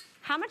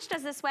 how much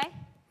does this weigh?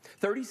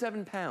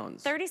 37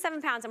 pounds.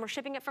 37 pounds, and we're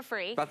shipping it for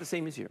free. About the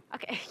same as you.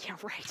 Okay, yeah,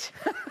 right.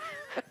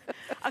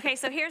 Okay,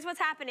 so here's what's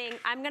happening.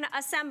 I'm gonna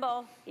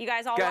assemble. You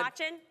guys all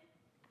watching?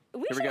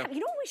 Here we go. You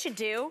know what we should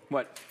do?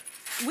 What?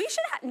 We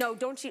should have, no,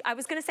 don't you, I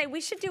was gonna say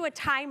we should do a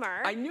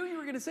timer. I knew you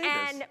were gonna say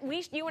and this.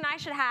 And you and I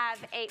should have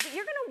but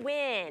you're gonna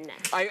win.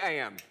 I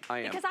am.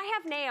 Because I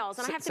have nails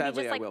and I have to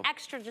be just like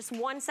extra, just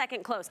 1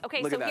 second close.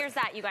 Okay, so here's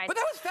that, you guys. But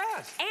that was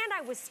fast. And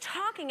I was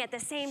talking at the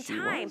same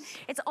time.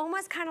 It's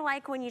almost kind of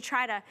like when you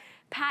try to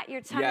pat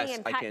your tummy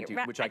and pat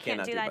your, which I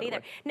cannot do that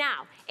either.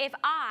 Now, if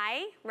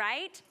I,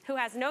 right, who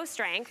has no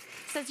strength,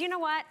 says, you know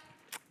what?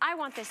 I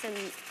want this in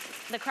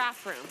the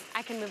craft room.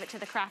 I can move it to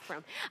the craft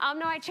room.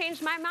 No, I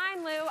changed my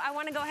mind, Lou. I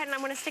want to go ahead and I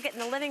want to stick it in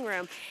the living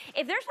room.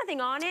 If there's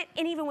nothing on it,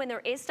 and even when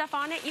there is stuff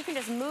on it, you can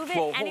just move it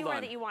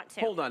anywhere that you want to.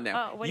 Hold on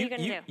now. Oh, what are you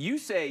going to do? You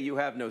say you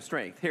have no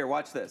strength. Here,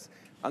 watch this.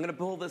 I'm going to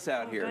pull this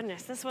out here.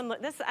 Goodness, this one,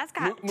 that's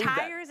got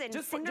tires and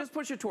just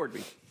push it toward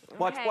me.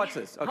 Watch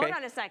this, okay? Hold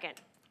on a second.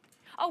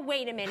 Oh,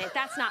 wait a minute.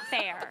 That's not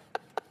fair.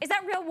 Is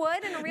that real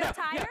wood and a real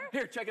tire? Yeah.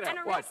 Here, check it out. And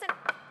a real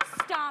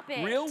Stop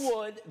it. Real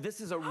wood.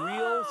 This is a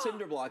real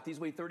cinder block. These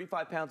weigh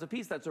 35 pounds a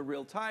piece. That's a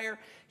real tire.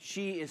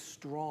 She is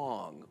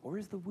strong. Or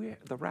is the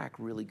rack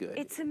really good?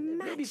 It's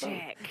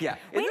magic. Yeah.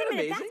 Wait Isn't a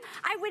minute. amazing?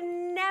 I would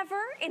never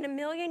in a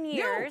million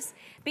years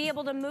be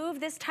able to move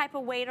this type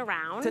of weight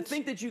around. To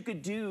think that you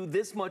could do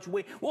this much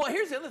weight. Well,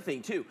 here's the other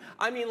thing, too.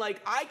 I mean,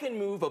 like, I can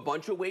move a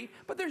bunch of weight,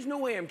 but there's no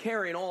way I'm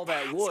carrying all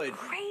that wood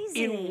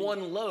in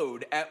one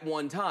load at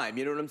one time.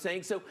 You know what I'm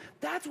saying? So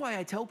that's why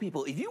I tell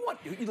people, if you want,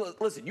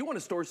 listen, you want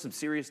to store some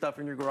serious stuff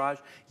in your garage,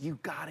 you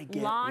gotta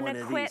get lawn one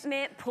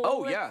equipment, of these.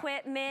 pool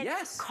equipment,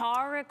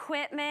 car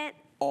equipment.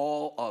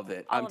 All of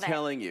it, I'm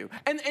telling you.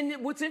 And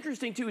what's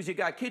interesting too is you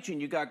got kitchen,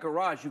 you got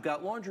garage, you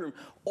got laundry room,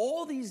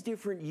 all these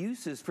different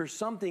uses for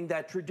something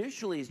that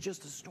traditionally is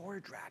just a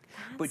storage rack.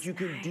 But you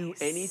can do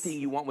anything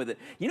you want with it.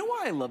 You know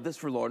why I love this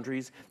for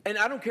laundries? And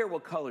I don't care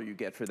what color you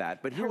get for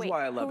that, but here's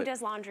why I love it. Who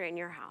does laundry in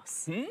your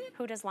house?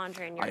 Who does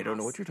laundry in your house? I don't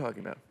know what you're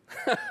talking about.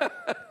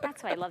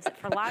 That's why he loves it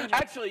for laundry.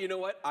 Actually, you know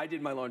what? I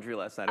did my laundry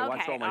last night. I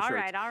washed all my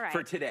shirts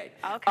for today.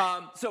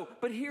 Okay.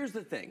 But here's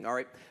the thing, all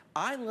right?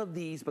 I love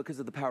these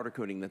because of the powder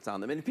coating that's on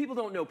them. And if people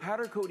don't know,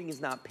 powder coating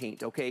is not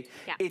paint, okay?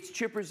 Yeah. It's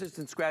chip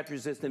resistant, scratch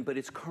resistant, but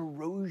it's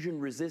corrosion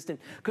resistant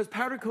because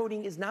powder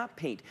coating is not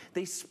paint.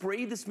 They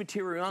spray this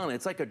material on.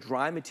 It's like a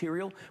dry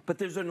material, but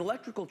there's an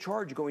electrical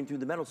charge going through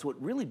the metal, so it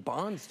really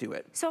bonds to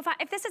it. So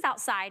if this is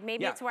outside,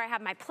 maybe it's where I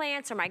have my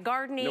plants or my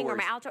gardening or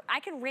my outdoor, I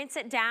can rinse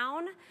it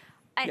down.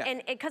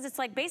 And because it's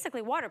like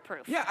basically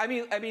waterproof. Yeah, I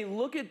mean,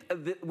 look at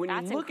when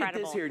you look at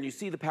this here and you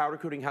see the powder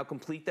coating, how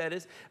complete that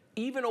is.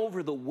 Even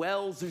over the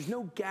wells, there's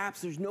no gaps,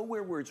 there's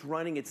nowhere where it's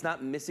running, it's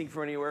not missing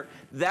from anywhere.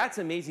 That's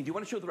amazing. Do you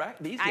want to show the rack?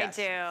 These? Yes.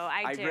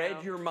 I do. I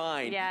read your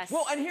mind. Yes.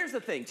 Well, and here's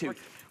the thing too.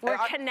 We're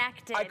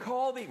connected.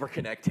 We're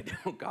connected.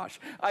 Oh gosh.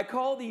 I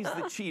call these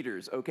the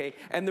cheaters, okay?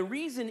 And the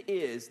reason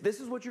is, this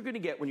is what you're gonna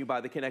get when you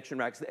buy the connection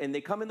racks, and they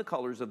come in the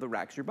colors of the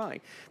racks you're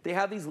buying. They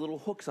have these little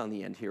hooks on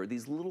the end here.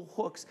 These little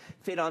hooks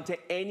fit onto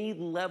any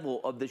level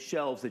of the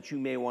shelves that you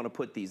may want to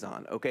put these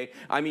on, okay?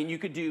 I mean, you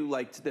could do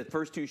like the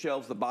first two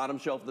shelves, the bottom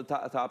shelf, the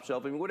top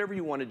shelf, I mean, whatever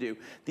you want to do.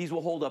 These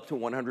will hold up to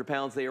 100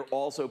 pounds. They are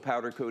also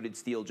powder coated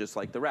steel, just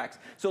like the racks.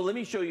 So let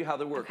me show you how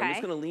they work. I'm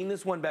just gonna lean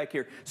this one back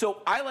here.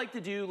 So I like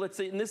to do, let's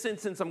say in this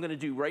instance, I'm gonna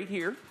do right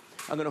here.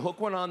 I'm gonna hook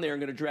one on there. I'm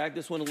gonna drag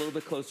this one a little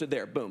bit closer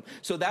there. Boom.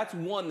 So that's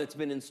one that's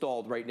been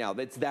installed right now.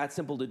 That's that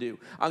simple to do.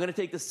 I'm gonna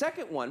take the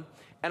second one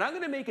and I'm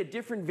gonna make a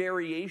different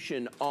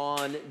variation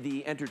on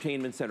the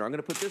entertainment center. I'm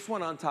gonna put this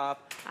one on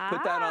top,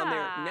 put that on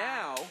there.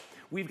 Now,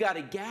 we've got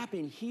a gap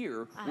in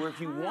here where if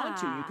you want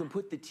to, you can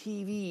put the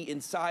TV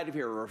inside of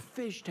here or a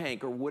fish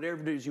tank or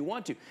whatever it is you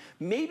want to.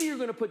 Maybe you're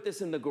gonna put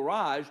this in the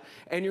garage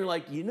and you're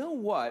like, you know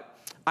what?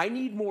 I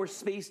need more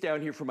space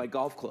down here for my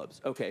golf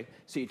clubs. Okay,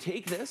 so you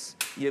take this,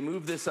 you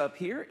move this up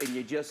here and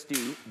you just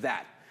do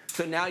that.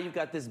 So now you've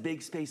got this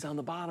big space on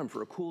the bottom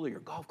for a cooler, your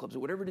golf clubs, or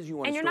whatever it is you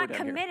want to store down here.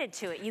 And you're not committed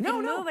to it. You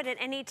can move it at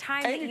any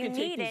time that you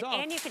need it,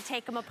 and you can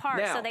take them apart.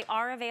 Now, so they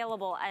are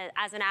available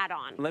as an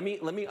add-on.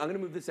 I'm gonna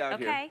move this out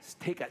here.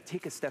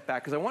 Take a step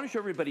back, because I want to show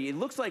everybody, it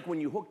looks like when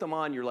you hook them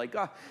on, you're like,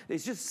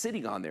 it's just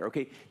sitting on there,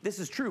 okay? This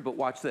is true, but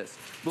watch this.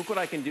 Look what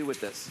I can do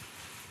with this.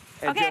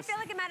 And I feel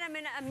like I'm at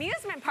an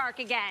amusement park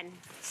again.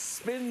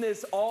 Spin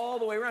this all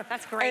the way around.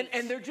 That's great.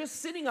 And they're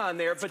just sitting on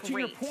there, but to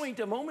your point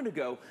a moment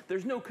ago,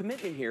 there's no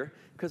commitment here,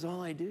 because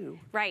all I do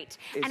is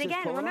and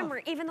again,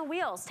 remember, even the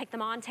wheels, take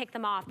them on, take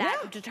them off.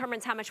 That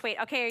determines how much weight.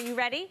 Okay, are you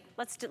ready?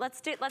 Let's do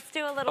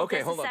a little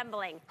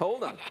disassembling.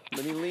 Hold on.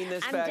 Let me lean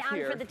this back here. I'm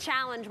down for the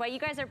challenge. While you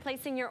guys are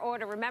placing your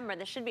order, remember,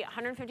 this should be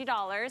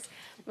 $150.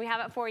 We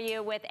have it for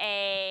you with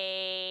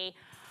a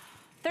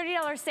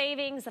 $30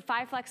 savings, the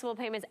 5 flexible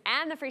payments,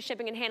 and the free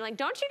shipping and handling.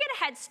 Don't you get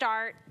a head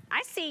start?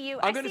 I see you.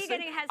 I see you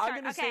getting a head start.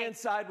 I'm going to stand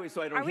sideways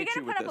so I don't hit you with this. Are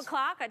we going to put up a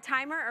clock, a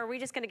timer, or are we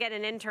just going to get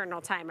an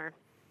internal timer?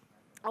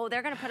 Oh,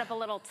 they're going to put up a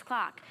little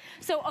clock.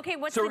 So, okay,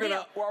 what's the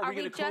deal? Are we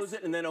going to close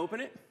it and then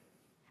open it?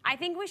 I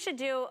think we should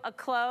do a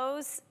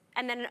close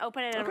and then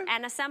open it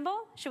and assemble.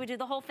 Should we do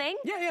the whole thing?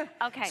 Yeah.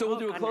 Okay. So we'll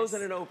do a close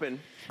and an open.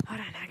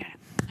 Hold on,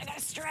 I gotta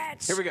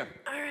stretch. Here we go.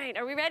 All right,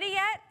 are we ready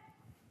yet?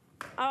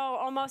 Oh,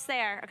 almost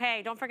there.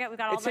 Okay, don't forget we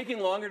got all It's taking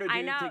longer to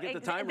get the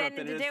timer up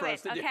than it is for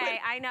us to do it. Okay,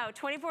 I know.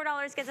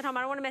 $24 gets it home.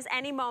 I don't want to miss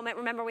any moment.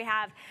 Remember, we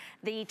have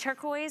the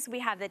turquoise, we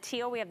have the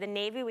teal, we have the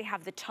navy, we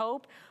have the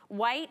taupe,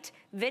 white,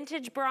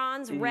 vintage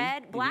bronze,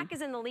 red. Black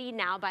is in the lead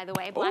now, by the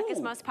way. Black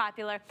is most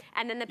popular.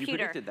 And then the pewter. You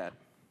predicted that.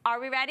 Are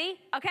we ready?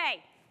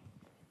 Okay.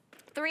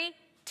 3,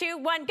 2,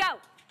 1, go.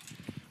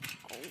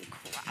 Oh,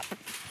 crap.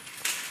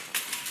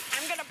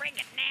 I'm going to break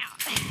it now.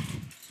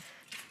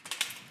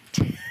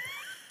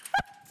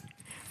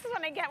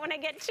 When I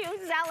get too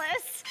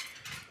zealous.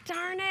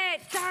 Darn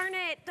it, darn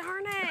it,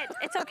 darn it.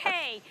 It's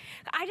okay.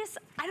 I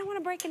don't want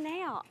to break a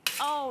nail.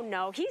 Oh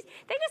no, they just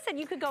said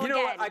you could go again. You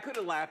know what, I could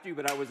have laughed you,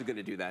 but I wasn't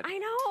gonna do that. I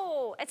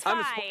know, it's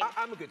fine.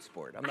 I'm a good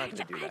sport, I'm not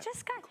gonna do that.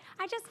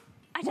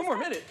 One more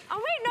minute. Oh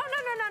wait, no.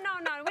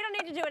 We don't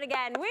need to do it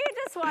again. We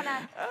just want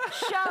to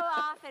show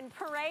off and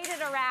parade it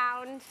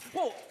around.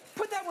 Well,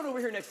 put that one over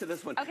here next to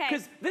this one. Okay.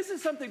 Because this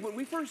is something, when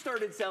we first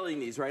started selling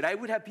these, right, I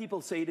would have people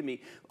say to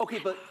me, okay,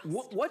 but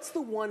what's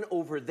the one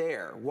over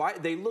there? Why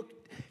they look,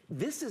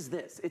 this is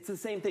this. It's the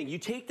same thing. You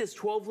take this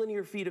 12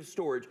 linear feet of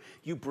storage,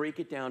 you break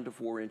it down to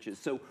 4 inches.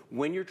 So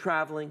when you're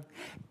traveling,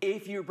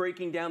 if you're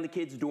breaking down the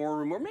kids' dorm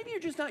room, or maybe you're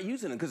just not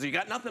using them because you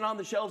got nothing on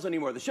the shelves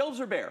anymore. The shelves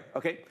are bare,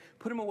 okay?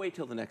 Put them away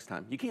till the next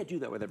time. You can't do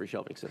that with every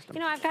shelving system.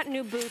 You know, I've got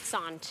new boots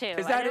on too.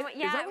 Is that it?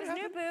 Yeah, it was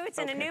new boots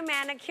and a new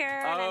manicure,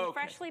 and I'm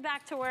freshly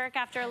back to work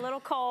after a little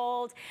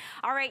cold.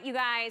 All right, you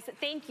guys,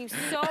 thank you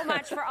so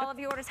much for all of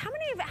your orders. How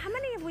many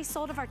have we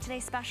sold of our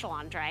today's special,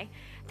 Andre?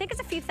 I think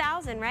it's a few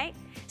thousand, right?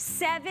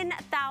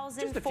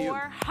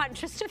 7,400,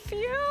 just a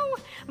few.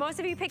 Most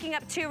of you picking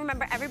up 2.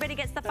 Remember, everybody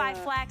gets the 5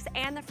 flex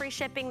and the free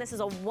shipping. This is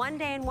a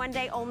one-day and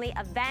one-day only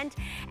event,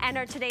 and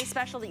our today's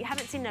special that you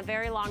haven't seen in a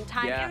very long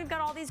time. Yeah. And we've got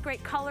all these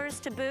great colors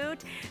to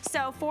boot.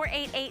 So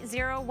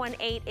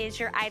 488018 is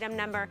your item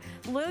number.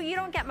 Lou, you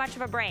don't get much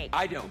of a break.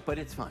 I don't, but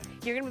it's fine.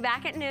 You're gonna be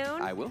back at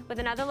noon. I will. With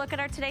another look at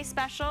our today's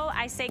special.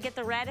 I say get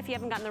the red if you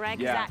haven't gotten the red,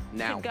 because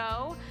that could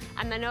go.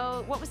 And I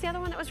know, what was the other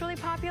one that was really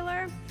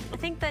popular? I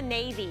think the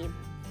navy.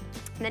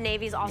 The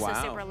navy's also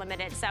super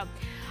limited. So,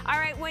 all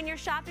right, when you're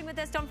shopping with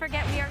us, don't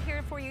forget we are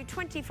here for you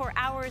 24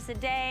 hours a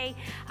day.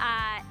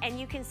 And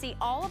you can see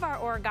all of our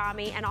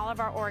origami and all of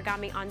our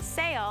origami on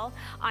sale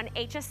on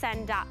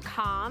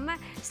hsn.com.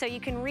 So you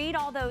can read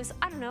all those,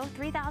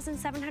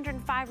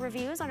 3,705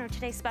 reviews on our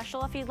today's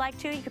special if you'd like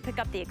to. You can pick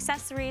up the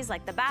accessories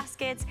like the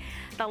baskets,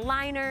 the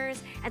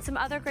liners, and some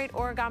other great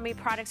origami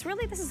products.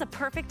 Really, this is a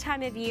perfect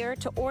time of year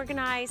to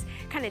organize,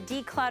 kind of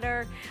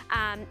declutter,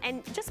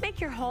 and just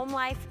make your home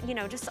life,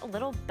 just a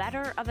little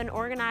better of an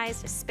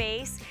organized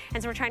space.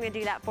 And so we're trying to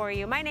do that for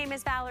you. My name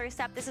is Valerie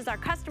Stepp. This is our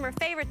Customer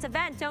Favorites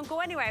event. Don't go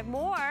anywhere. I have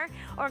more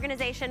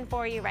organization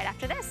for you right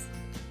after this.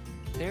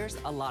 There's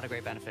a lot of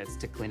great benefits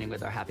to cleaning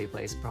with our Happy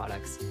Place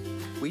products.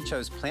 We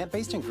chose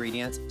plant-based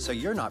ingredients so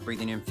you're not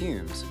breathing in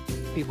fumes.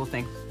 People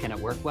think, can it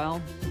work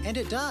well? And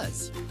it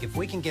does. If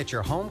we can get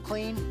your home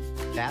clean,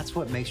 that's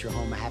what makes your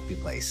home a happy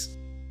place.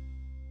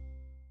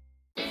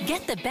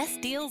 Get the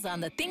best deals on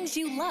the things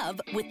you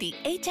love with the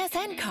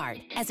HSN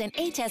card. As an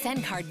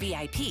HSN card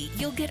VIP,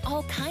 you'll get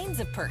all kinds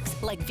of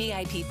perks like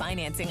VIP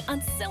financing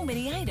on so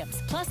many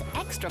items, plus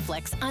extra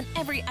flex on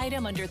every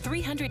item under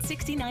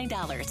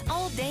 $369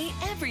 all day,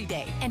 every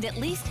day, and at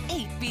least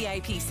 8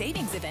 VIP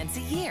savings events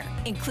a year.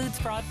 Includes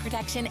fraud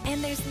protection,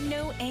 and there's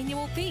no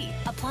annual fee.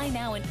 Apply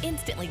now and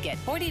instantly get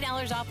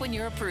 $40 off when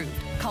you're approved.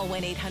 Call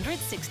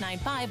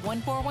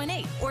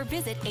 1-800-695-1418 or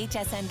visit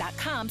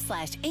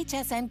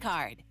hsn.com/HSN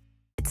card.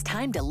 It's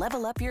time to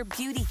level up your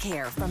beauty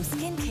care, from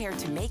skincare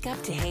to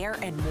makeup to hair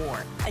and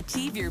more.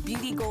 Achieve your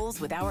beauty goals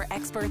with our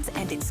experts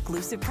and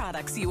exclusive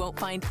products you won't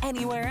find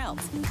anywhere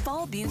else.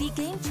 Fall Beauty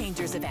Game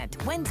Changers event,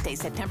 Wednesday,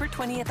 September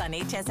 20th on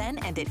HSN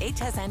and at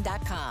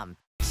hsn.com.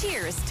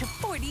 Cheers to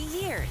 40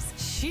 years.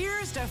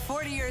 Cheers to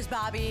 40 years,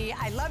 Bobby.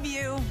 I love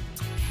you.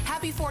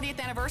 Happy 40th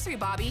anniversary,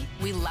 Bobby.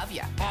 We love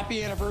you.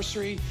 Happy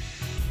anniversary.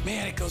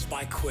 Man, it goes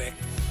by quick.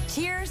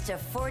 Cheers to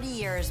 40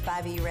 years,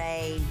 Bobby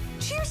Ray.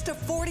 Cheers to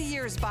 40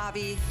 years,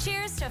 Bobby.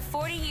 Cheers to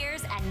 40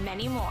 years and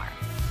many more.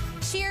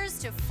 Cheers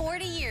to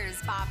 40 years,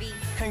 Bobby.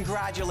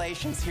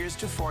 Congratulations. Here's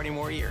to 40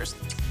 more years.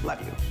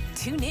 Love you.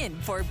 Tune in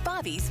for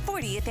Bobby's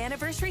 40th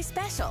anniversary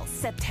special,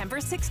 September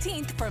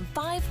 16th from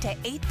 5 to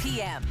 8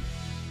 p.m.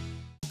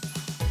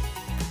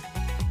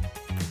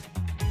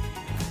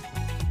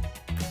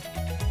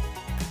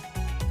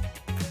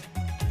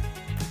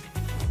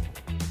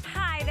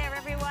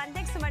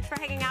 For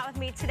hanging out with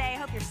me today. I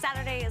hope your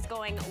Saturday is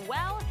going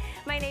well.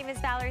 My name is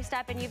Valerie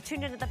Stepp, and you've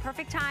tuned in at the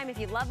perfect time. If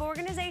you love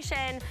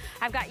organization,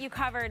 I've got you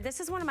covered. This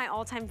is one of my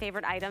all-time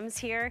favorite items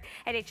here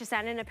at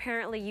HSN, and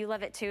apparently you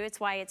love it too. It's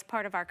why it's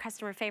part of our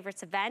Customer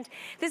Favorites event.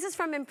 This is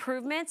from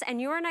Improvements, and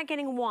you are not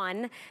getting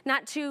 1,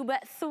 not 2,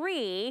 but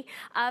 3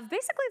 of,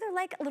 basically they're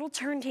like little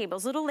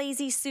turntables, little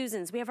Lazy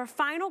Susans. We have our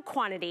final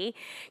quantity.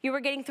 You are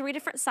getting 3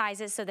 different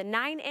sizes, so the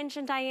 9-inch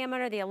in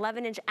diameter, the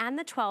 11-inch, and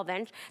the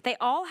 12-inch. They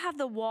all have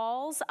the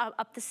walls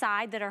up the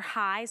side that are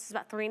high, so it's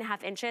about 3.5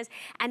 inches,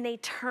 and they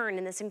turn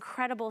in this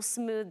incredible,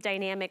 smooth,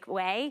 dynamic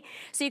way.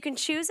 So you can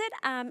choose it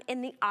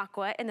in the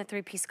aqua, in the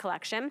 3-piece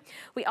collection.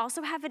 We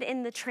also have it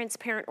in the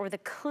transparent or the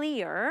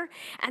clear,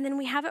 and then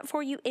we have it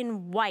for you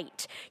in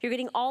white. You're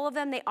getting all of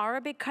them. They are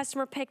a big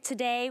customer pick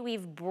today.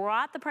 We've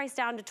brought the price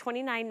down to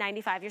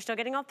 $29.95. You're still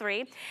getting all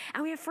 3.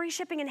 And we have free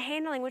shipping and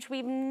handling, which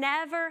we've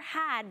never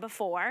had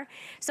before.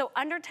 So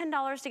under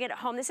 $10 to get it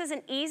home. This is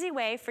an easy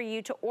way for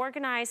you to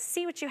organize,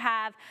 see what you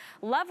have,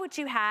 love what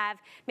you have.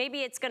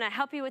 Maybe it's gonna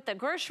help you with the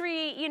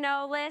grocery, you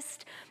know,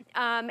 list.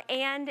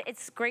 And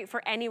it's great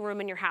for any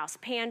room in your house.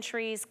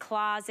 Pantries,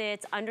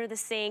 closets, under the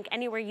sink,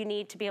 anywhere you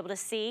need to be able to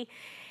see.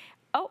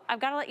 Oh, I've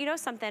got to let you know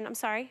something. I'm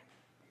sorry.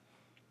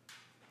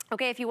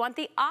 Okay, if you want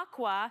the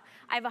aqua,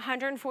 I have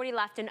 140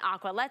 left in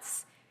aqua.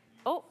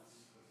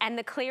 And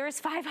the clear is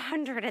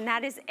 500, and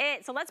that is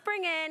it. So let's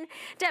bring in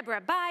Deborah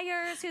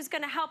Byers, who's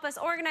gonna help us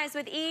organize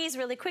with ease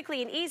really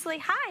quickly and easily.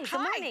 Hi, good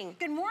morning.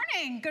 Good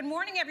morning. Good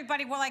morning,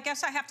 everybody. Well, I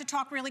guess I have to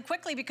talk really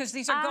quickly because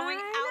these are going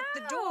out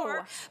the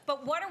door.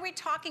 But what are we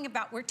talking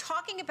about? We're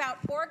talking about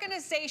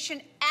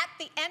organization at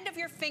the end of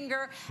your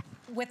finger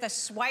with a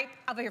swipe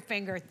of your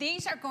finger.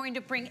 These are going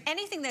to bring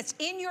anything that's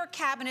in your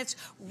cabinets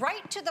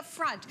right to the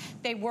front.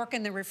 They work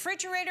in the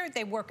refrigerator,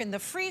 they work in the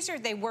freezer,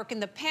 they work in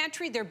the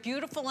pantry. They're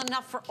beautiful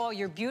enough for all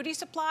your beauty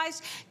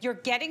supplies. You're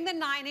getting the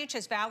 9-inch,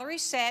 as Valerie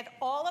said.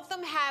 All of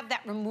them have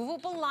that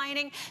removable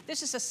lining.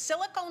 This is a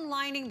silicone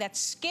lining that's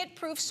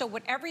skid-proof, so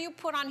whatever you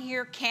put on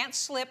here can't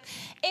slip.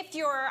 If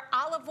your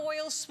olive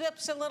oil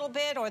slips a little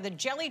bit or the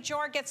jelly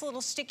jar gets a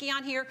little sticky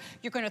on here,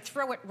 you're going to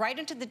throw it right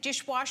into the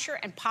dishwasher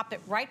and pop it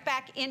right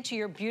back into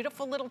your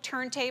beautiful little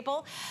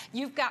turntable.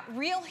 You've got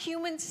real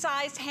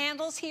human-sized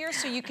handles here,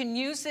 so you can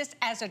use this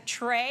as a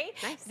tray.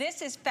 Nice.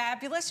 This is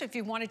fabulous if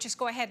you want to just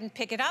go ahead and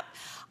pick it up.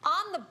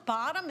 On the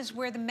bottom is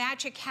where the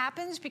magic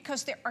happens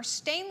because there are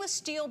stainless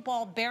steel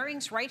ball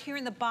bearings right here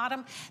in the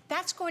bottom.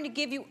 That's going to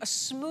give you a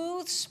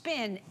smooth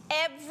spin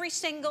every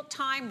single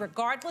time,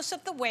 regardless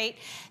of the weight.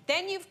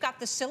 Then you've got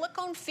the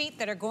silicone feet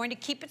that are going to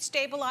keep it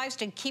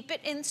stabilized and keep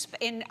it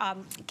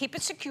keep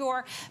it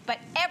secure. But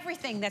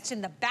everything that's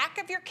in the back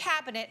of your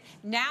cabinet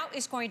now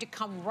is going to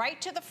come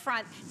right to the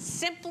front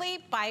simply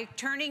by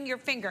turning your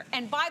finger.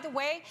 And by the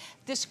way,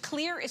 this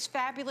clear is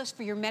fabulous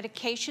for your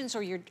medications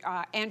or your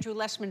Andrew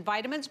Lessman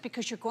vitamins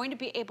because you're going to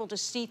be able to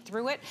see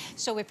through it.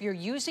 So if you're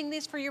using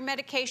these for your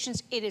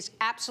medications, it is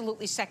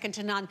absolutely second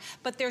to none.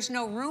 But there's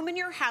no room in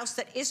your house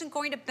that isn't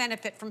going to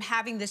benefit from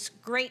having this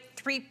great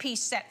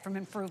 3-piece set from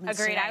Improvements.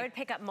 Agreed. Today. I would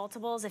pick up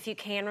multiples if you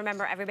can.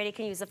 Remember, everybody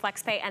can use the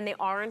FlexPay, and they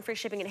are in free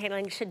shipping and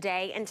handling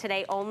today and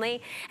today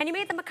only. And you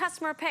made them a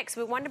customer pick,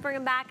 so we wanted to bring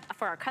them back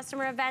for our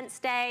customer events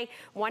day.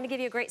 Wanted to give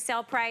you a great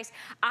sale price.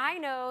 I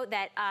know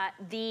that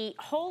the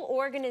whole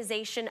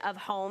organization of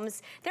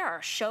homes, there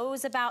are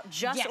shows about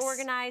just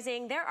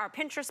organizing. There are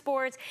Pinterest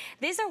boards.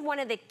 These are one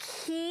of the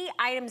key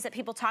items that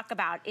people talk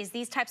about is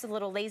these types of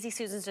little lazy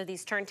Susans or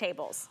these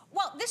turntables.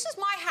 Well, this is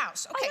my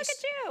house. Okay,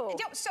 oh, look at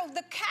you. So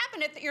the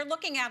cabinet that you're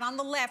looking at on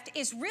the left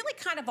is really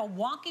kind of a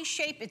wonky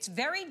shape. It's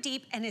very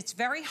deep and it's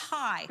very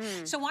high.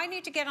 So I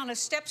need to get on a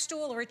step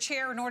stool or a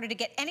chair in order to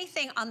get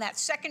anything on that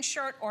second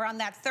shelf or on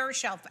that third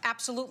shelf,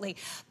 absolutely.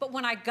 But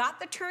when I got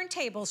the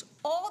turntables,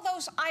 all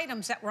those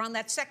items that were on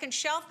that second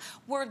shelf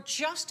were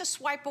just a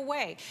swipe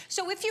away.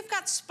 So if you've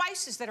got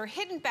spices that are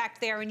hidden back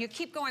there and you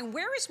keep going,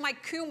 where is my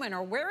cumin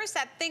or where is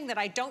that thing that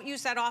I don't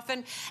use that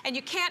often, and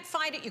you can't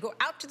find it, you go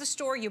out to the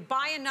store, you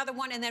buy another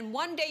one, and then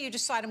one day you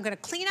decide I'm going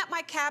to clean up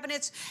my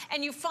cabinets,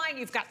 and you find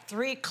you've got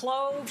 3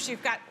 cloves,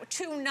 you've got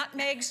 2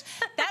 nutmegs.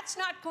 That's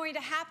not going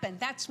to happen.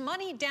 That's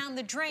money down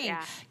the drain.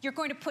 Yeah. You're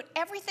going to put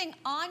everything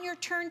on your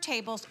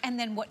turntables, and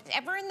then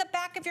whatever in the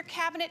back of your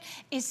cabinet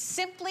is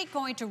simply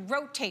going to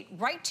rotate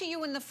right to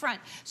you in the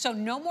front. So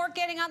no more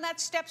getting on that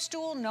step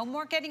stool, no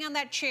more getting on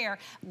that chair.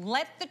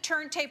 Let the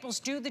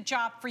turntables do the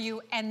job for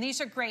you, and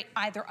these are great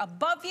either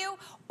above you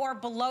or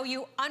below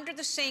you, under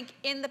the sink,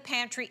 in the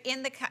pantry,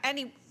 in the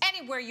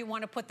anywhere you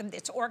want to put them.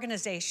 It's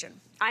organization.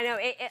 I know.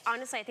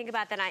 Honestly, I think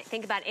about that. I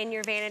think about in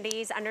your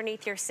vanities,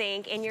 underneath your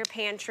sink, in your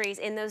pantries,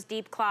 in those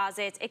deep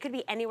closets. It could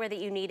be anywhere that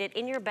you need it.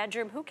 In your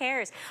bedroom, who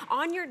cares?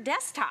 On your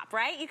desktop,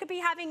 right? You could be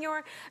having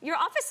your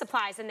office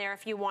supplies in there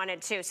if you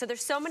wanted to. So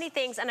there's so many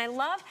things, and I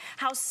love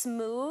how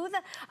smooth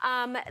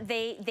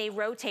they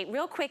rotate.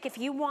 Real quick, if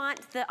you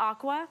want the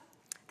aqua,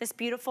 this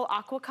beautiful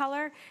aqua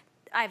color,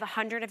 I have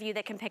 100 of you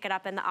that can pick it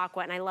up in the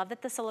aqua, and I love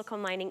that the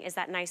silicone lining is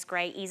that nice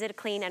gray, easy to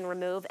clean and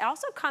remove. It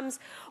also comes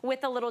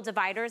with the little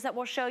dividers that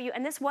we'll show you,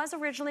 and this was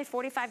originally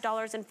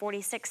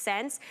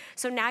 $45.46.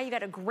 So now you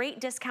got a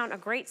great discount, a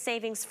great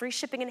savings, free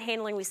shipping and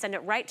handling. We send it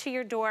right to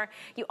your door.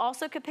 You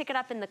also could pick it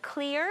up in the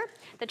clear,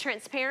 the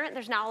transparent,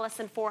 there's now less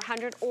than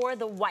 400, or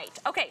the white.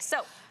 Okay,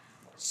 so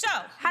So,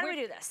 how do we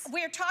do this?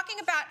 We're talking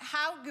about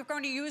how you're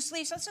going to use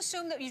these. Let's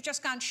assume that you've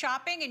just gone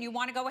shopping and you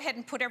want to go ahead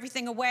and put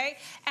everything away.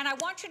 And I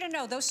want you to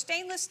know those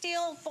stainless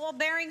steel ball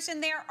bearings in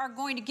there are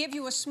going to give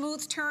you a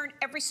smooth turn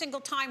every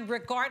single time,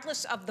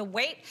 regardless of the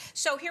weight.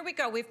 So here we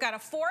go. We've got a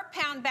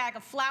 4-pound bag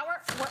of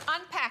flour. We're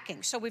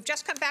unpacking. So we've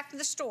just come back to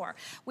the store.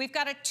 We've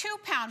got a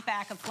 2-pound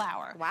bag of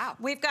flour. Wow.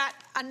 We've got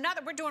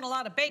another, we're doing a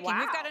lot of baking. Wow.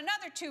 We've got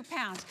another 2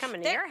 pounds.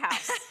 Coming to your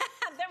house.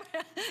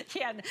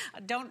 Yeah,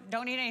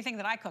 don't eat anything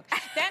that I cook.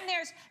 Then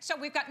so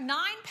we've got 9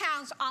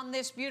 pounds on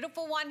this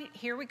beautiful one.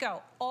 Here we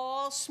go,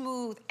 all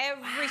smooth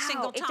every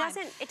single time.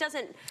 It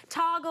doesn't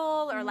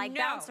toggle or like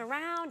bounce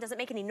around. Doesn't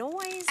make any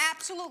noise.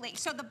 Absolutely.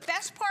 So the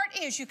best part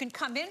is you can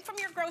come in from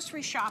your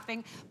grocery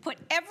shopping, put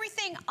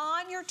everything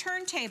on your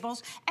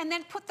turntables, and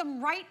then put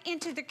them right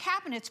into the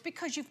cabinets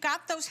because you've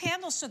got those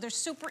handles, so they're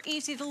super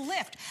easy to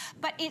lift.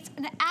 But it's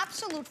an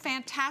absolute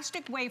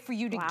fantastic way for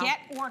you to get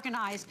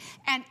organized.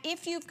 And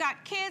if you've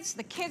got kids,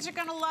 the kids are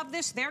going to love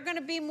this. They're going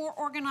to be more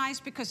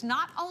organized because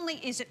not only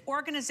is it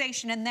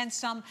organization and then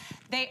some,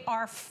 they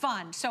are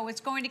fun. So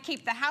it's going to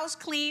keep the house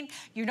clean.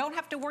 You don't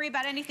have to worry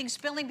about anything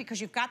spilling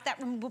because you've got that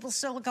removable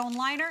silicone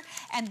liner.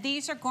 And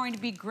these are going to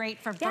be great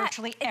for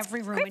virtually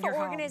every room in your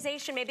home.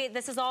 Organization. Maybe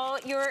this is all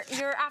your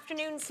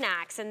afternoon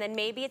snacks, and then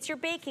maybe it's your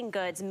baking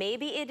goods.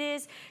 Maybe it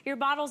is your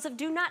bottles of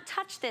do not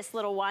touch this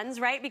little ones,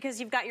 right? Because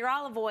you've got your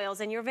olive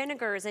oils and your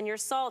vinegars and your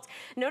salt.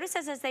 Notice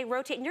as they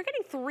rotate, and you're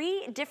getting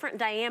 3 different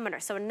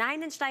diameters. So a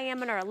 9-inch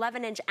diameter,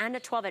 11-inch, and a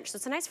 12-inch. So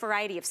it's a nice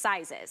variety of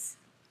sizes.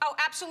 Oh,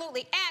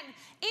 absolutely. And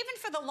even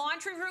for the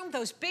laundry room,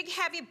 those big,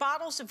 heavy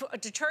bottles of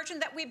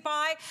detergent that we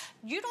buy,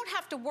 you don't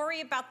have to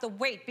worry about the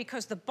weight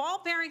because the ball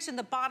bearings in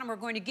the bottom are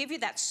going to give you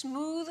that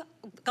smooth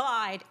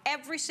glide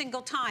every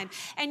single time.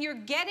 And you're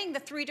getting the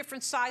 3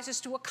 different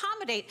sizes to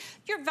accommodate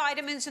your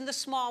vitamins in the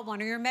small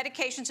one or your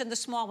medications in the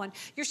small one.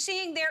 You're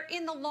seeing there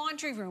in the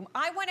laundry room.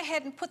 I went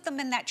ahead and put them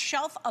in that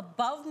shelf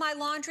above my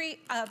laundry,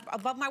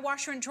 above my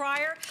washer and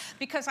dryer,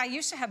 because I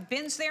used to have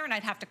bins there and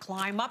I'd have to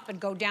climb up and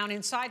go down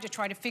inside to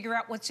try to figure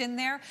out what's in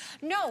there.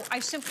 No, I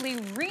simply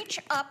reach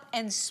up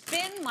and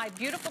spin my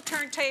beautiful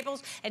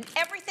turntables, and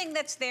everything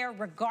that's there,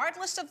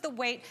 regardless of the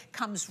weight,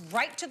 comes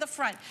right to the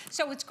front.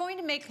 So it's going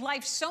to make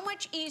life so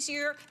much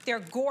easier. They're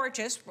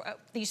gorgeous.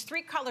 These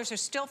 3 colors are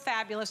still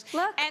fabulous.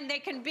 Look. And they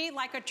can be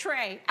like a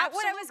tray.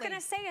 What I was going to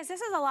say is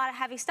this is a lot of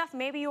heavy stuff.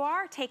 Maybe you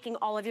are taking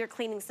all of your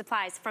cleaning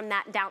supplies from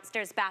that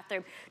downstairs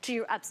bathroom to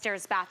your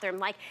upstairs bathroom.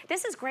 Like,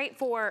 this is great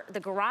for the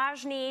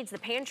garage needs, the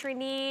pantry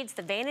needs,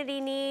 the vanity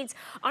needs,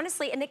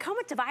 honestly, and they come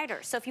with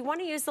dividers. So if you want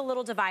to use the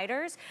little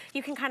dividers,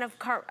 you can kind of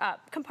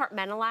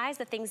compartmentalize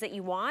the things that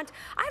you want.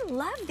 I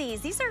love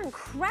these. These are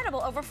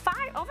incredible. Over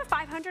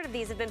 500 of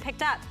these have been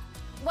picked up.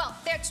 Well,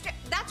 that's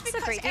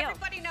because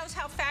everybody knows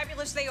how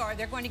fabulous they are.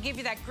 They're going to give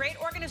you that great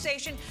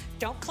organization.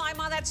 Don't climb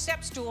on that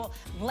step stool.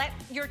 Let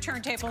your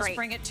turntables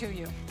bring it to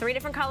you. 3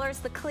 different colors,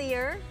 the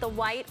clear, the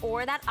white,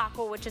 or that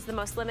aqua, which is the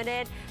most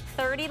limited.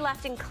 30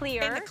 left in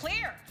clear. In the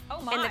clear?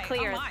 Oh, my. In the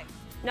clear. Oh, my.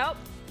 Nope.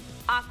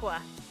 Aqua.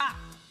 Ah.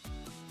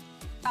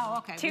 Oh,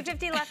 okay.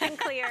 250 left in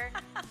clear.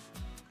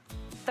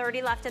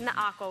 30 left in the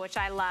aqua, which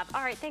I love.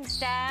 All right, thanks,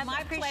 Deb.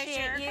 My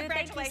pleasure. You.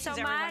 Congratulations, thank you so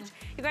everyone. much.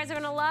 You guys are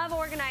gonna love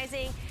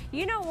organizing.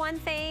 You know, one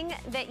thing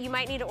that you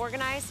might need to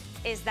organize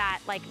is that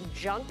like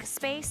junk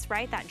space,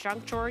 right? That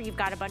junk drawer. You've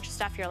got a bunch of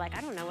stuff. You're like,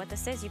 I don't know what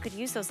this is. You could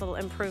use those little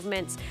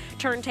improvements,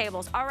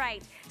 turntables. All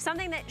right,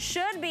 something that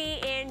should be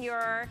in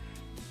your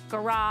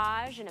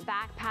garage, in a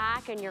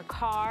backpack, in your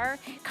car,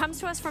 comes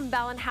to us from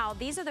Bell & Howell.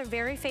 These are their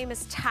very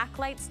famous Tac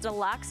Lights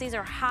Deluxe. These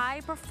are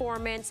high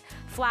performance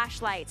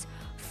flashlights,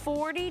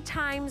 40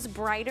 times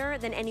brighter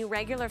than any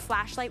regular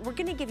flashlight. We're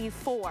gonna give you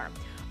 4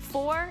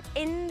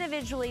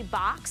 individually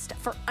boxed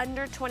for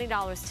under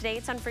 $20. Today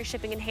it's on free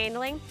shipping and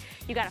handling.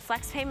 You got a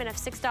flex payment of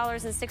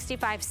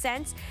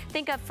 $6.65.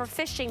 Think of for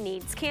fishing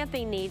needs,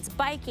 camping needs,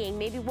 biking,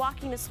 maybe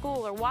walking to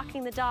school or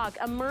walking the dog,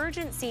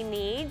 emergency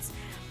needs.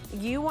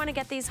 You want to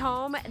get these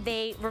home.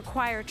 They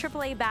require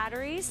AAA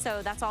batteries,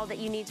 so that's all that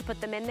you need to put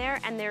them in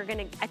there. And they're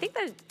gonna, I think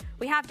that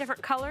we have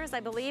different colors, I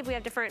believe. We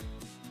have different,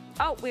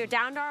 oh, we're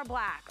down to our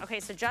black. Okay,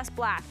 so just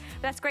black.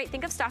 But that's great.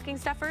 Think of stocking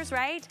stuffers,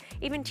 right?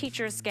 Even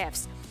teacher's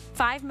gifts.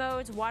 5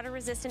 modes, water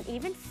resistant,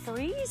 even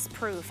freeze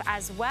proof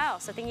as well.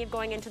 So thinking of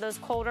going into those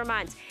colder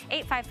months.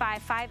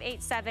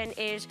 855-587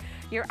 is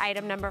your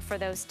item number for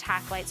those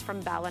Tac lights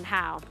from Bell &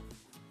 Howell.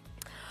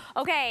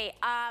 Okay,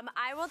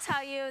 I will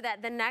tell you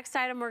that the next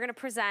item we're gonna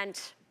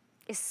present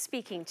is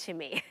speaking to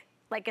me.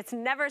 Like it's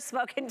never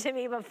spoken to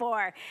me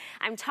before.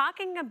 I'm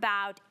talking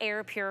about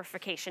air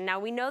purification. Now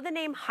we know the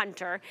name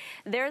Hunter.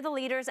 They're the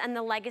leaders and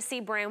the legacy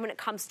brand when it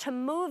comes to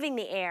moving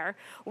the air.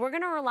 We're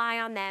gonna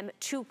rely on them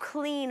to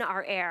clean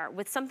our air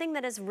with something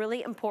that is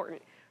really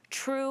important,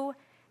 true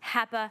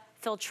HEPA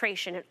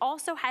filtration. It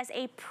also has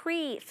a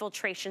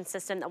pre-filtration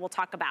system that we'll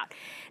talk about.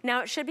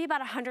 Now, it should be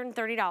about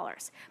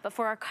 $130, but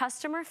for our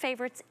customer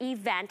favorites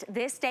event,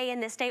 this day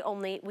and this day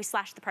only, we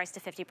slashed the price to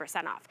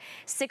 50% off.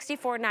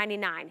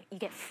 $64.99. You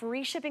get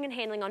free shipping and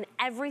handling on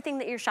everything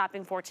that you're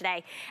shopping for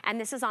today, and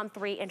this is on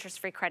 3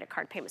 interest-free credit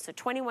card payments, so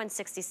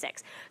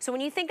 $21.66. So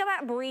when you think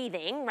about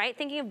breathing, right,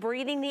 thinking of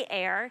breathing the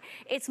air,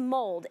 it's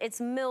mold,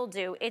 it's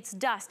mildew, it's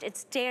dust,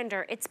 it's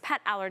dander, it's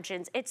pet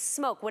allergens, it's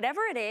smoke,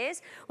 whatever it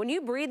is, when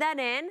you breathe that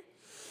in,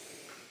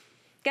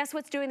 guess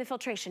what's doing the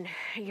filtration?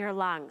 Your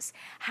lungs.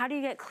 How do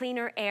you get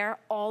cleaner air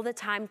all the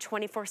time,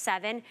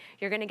 24/7?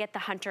 You're gonna get the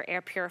Hunter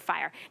Air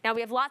Purifier. Now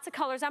we have lots of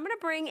colors. I'm gonna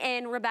bring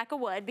in Rebecca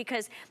Wood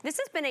because this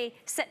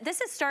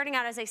is starting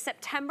out as a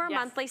September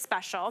monthly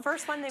special.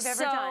 First one they've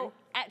ever done.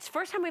 It's the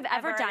first time we've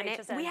ever done it.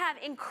 HSN. We have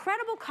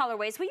incredible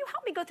colorways. Will you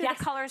help me go through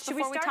the colors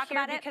before we talk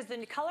about it? Because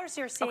the colors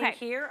you're seeing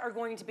here are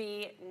going to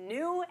be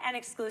new and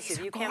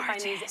exclusive. You can't find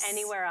these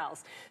anywhere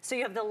else. So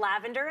you have the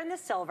lavender and the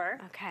silver.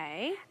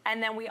 Okay.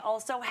 And then we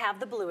also have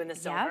the blue and the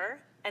silver.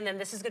 And then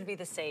this is going to be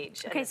the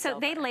sage. Okay, so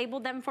they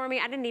labeled them for me.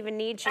 I didn't even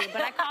need you,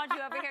 but I called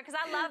you over here because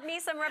I love me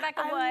some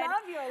Rebecca Wood. I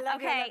love you, I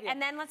love you. Okay,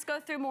 and then let's go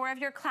through more of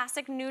your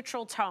classic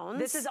neutral tones.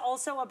 This is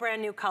also a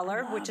brand new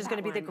color, which is going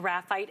to be the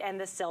graphite and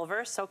the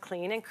silver, so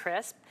clean and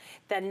crisp.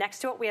 Then next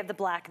to it, we have the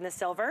black and the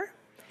silver.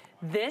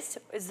 This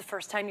is the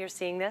first time you're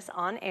seeing this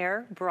on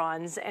air,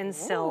 bronze and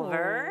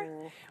silver.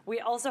 We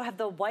also have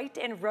the white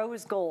and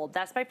rose gold.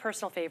 That's my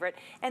personal favorite.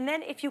 And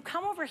then if you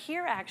come over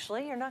here,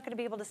 actually, you're not gonna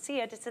be able to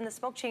see it. It's in the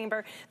smoke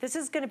chamber. This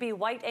is gonna be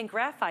white and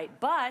graphite,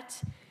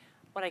 but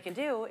what I can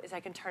do is I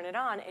can turn it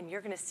on and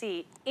you're gonna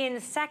see in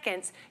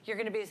seconds, you're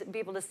gonna be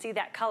able to see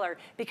that color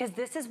because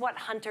this is what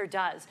Hunter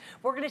does.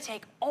 We're gonna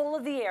take all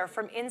of the air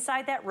from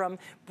inside that room,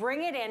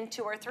 bring it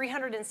into our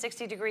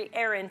 360-degree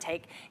air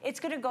intake. It's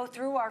gonna go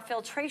through our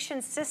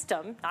filtration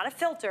system, not a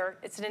filter,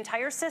 it's an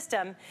entire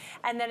system,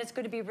 and then it's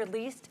gonna be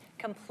released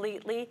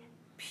completely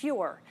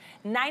pure.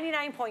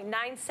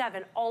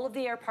 99.97, all of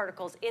the air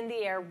particles in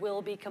the air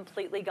will be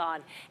completely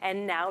gone.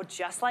 And now,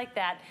 just like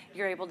that,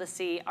 you're able to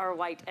see our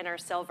white and our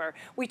silver.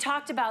 We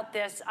talked about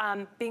this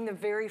being the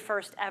very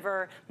first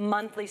ever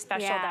monthly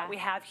special that we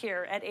have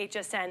here at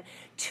HSN.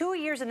 2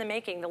 years in the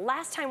making. The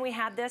last time we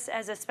had this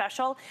as a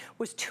special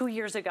was 2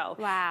 years ago.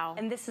 Wow.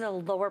 And this is a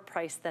lower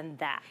price than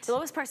that. The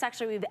lowest price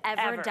actually we've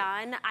ever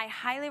done. I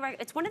highly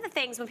recommend. It's one of the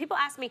things when people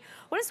ask me,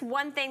 what is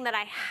one thing that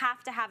I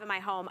have to have in my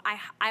home?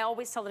 I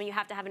always tell them you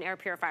have to have an air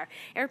purifier.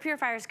 Air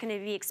purifiers can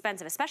be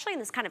expensive, especially in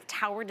this kind of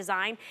tower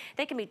design.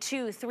 They can be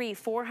 $200, $300,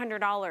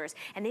 $400,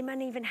 and they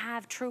might even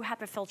have true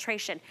HEPA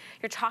filtration.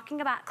 You're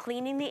talking about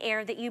cleaning the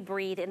air that you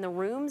breathe in the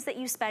rooms that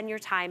you spend your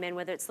time in,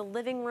 whether it's the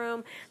living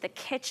room, the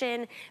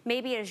kitchen,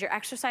 maybe it is your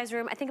exercise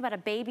room. I think about a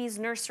baby's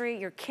nursery,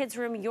 your kid's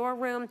room, your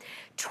room.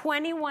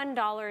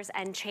 $21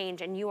 and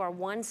change, and you are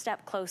one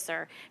step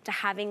closer to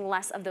having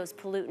less of those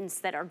pollutants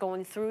that are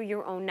going through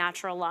your own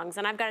natural lungs.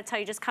 And I've got to tell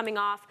you, just coming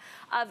off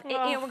of, you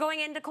know, we're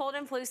going into cold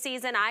and flu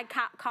season. I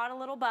caught a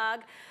little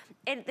bug.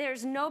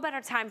 There's no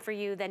better time for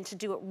you than to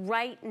do it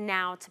right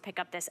now to pick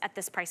up this at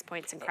this price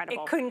point. It's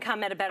incredible. It couldn't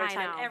come at a better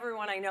time. Know.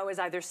 Everyone I know is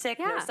either sick,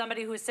 knows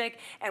somebody who's sick,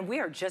 and we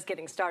are just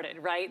getting started,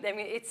 right? I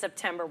mean, it's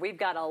September. We've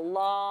got a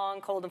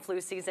long cold and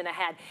flu season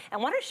ahead. And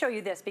I want to show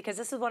you this because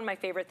this is one of my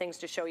favorite things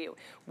to show you.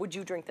 Would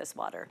you drink this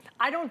water?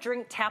 I don't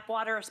drink tap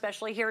water,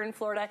 especially here in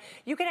Florida.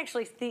 You can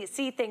actually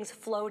see things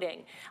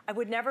floating. I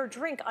would never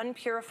drink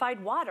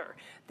unpurified water.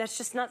 That's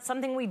just not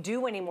something we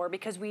do anymore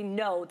because we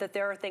know that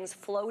there are things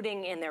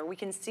floating in there. We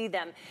can see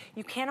them.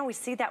 You can't always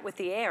see that with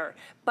the air,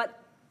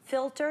 but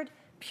filtered,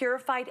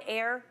 purified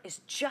air is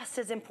just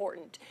as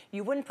important.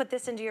 You wouldn't put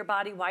this into your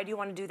body. Why do you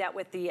want to do that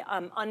with the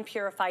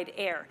unpurified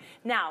air?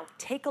 Now,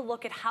 take a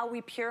look at how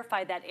we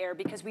purify that air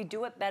because we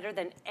do it better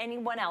than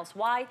anyone else.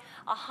 Why?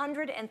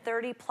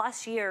 130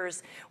 plus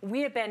years,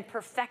 we have been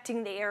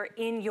perfecting the air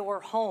in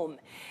your home.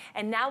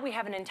 And now we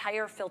have an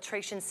entire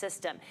filtration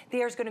system.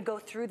 The air is going to go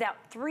through that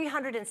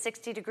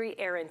 360-degree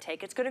air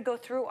intake. It's going to go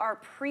through our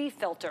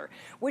pre-filter,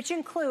 which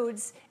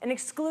includes an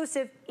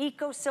exclusive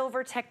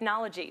EcoSilver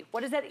technology.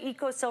 What does that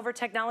EcoSilver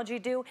technology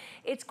do?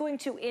 It's going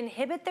to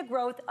inhibit the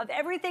growth of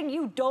everything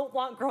you don't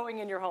want growing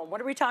in your home. What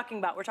are we talking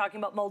about? We're talking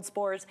about mold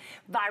spores,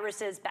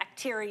 viruses,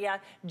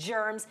 bacteria,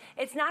 germs.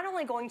 It's not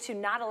only going to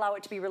not allow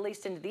it to be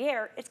released into the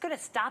air, it's going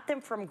to stop them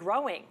from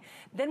growing.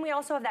 Then we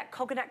also have that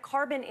coconut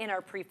carbon in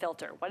our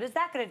pre-filter. What is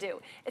that going to do?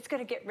 It's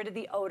going to get rid of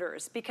the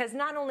odors because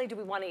not only do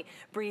we want to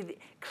breathe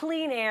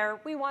clean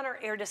air, we want our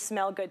air to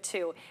smell good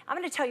too. I'm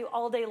going to tell you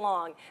all day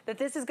long that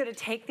this is going to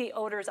take the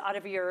odors out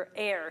of your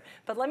air.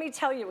 But let me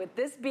tell you, with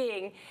this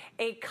being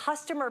a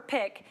customer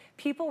pick,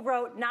 people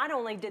wrote not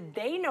only did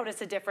they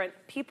notice a difference,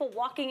 people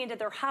walking into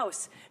their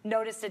house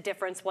noticed a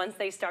difference once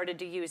they started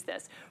to use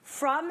this.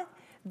 From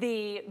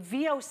the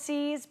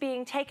VOCs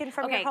being taken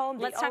from your home.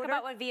 Let's talk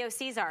about what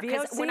VOCs are.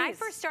 Because when I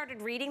first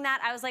started reading that,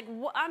 I was like,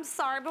 I'm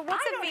sorry, but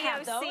what's a VOC?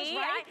 Have those,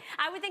 right?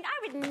 I would think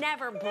I would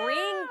never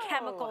bring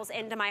chemicals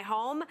into my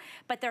home,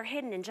 but they're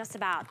hidden in just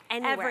about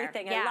anywhere.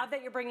 Everything. I love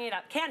that you're bringing it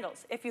up.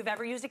 Candles, if you've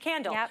ever used a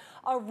candle.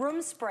 A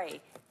room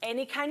spray.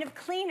 any kind of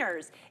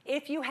cleaners,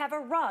 if you have a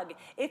rug,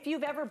 if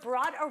you've ever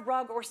brought a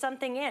rug or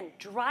something in,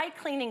 dry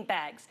cleaning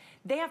bags,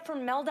 they have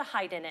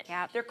formaldehyde in it.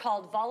 Yep. They're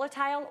called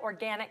volatile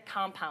organic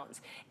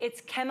compounds.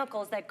 It's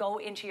chemicals that go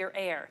into your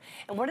air.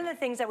 And one of the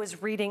things I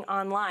was reading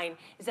online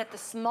is that the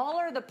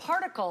smaller the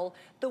particle,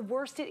 the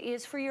worse it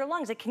is for your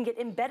lungs. It can get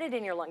embedded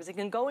in your lungs. It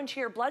can go into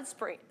your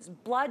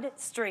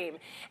bloodstream.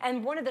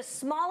 And one of the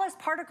smallest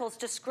particles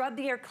to scrub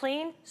the air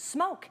clean,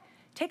 smoke.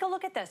 Take a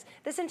look at this.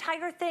 This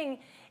entire thing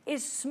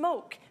is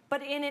smoke.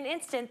 But in an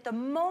instant, the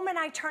moment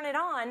I turn it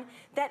on,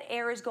 that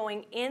air is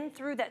going in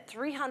through that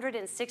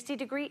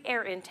 360-degree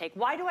air intake.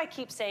 Why do I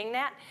keep saying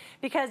that?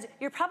 Because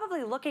you're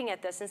probably looking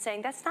at this and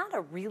saying, that's not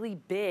a really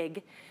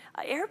big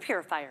air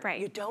purifier.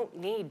 Right. You don't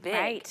need big.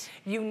 Right.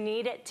 You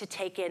need it to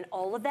take in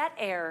all of that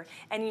air,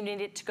 and you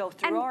need it to go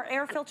through our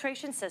air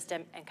filtration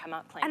system and come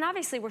out clean. And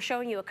obviously, we're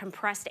showing you a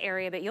compressed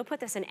area, but you'll put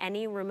this in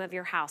any room of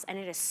your house, and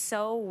it is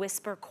so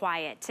whisper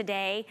quiet.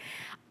 Today,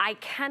 I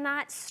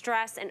cannot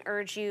stress and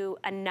urge you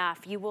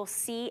enough. You will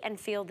see and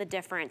feel the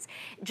difference.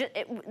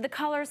 The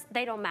colors,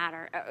 they don't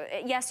matter.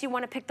 Yes, you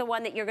want to pick the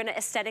one that you're going to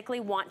aesthetically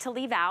want to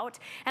leave out.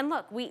 And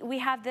look, we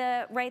have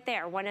the right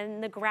there, one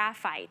in the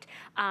graphite.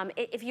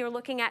 If you're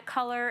looking at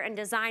color and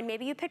design,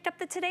 maybe you picked up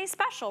the Today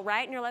Special,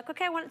 right? And you're like,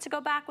 okay, I want it to go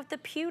back with the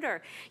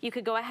pewter. You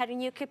could go ahead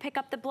and you could pick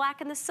up the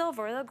black and the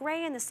silver, or the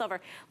gray and the silver.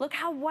 Look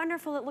how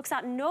wonderful it looks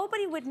out.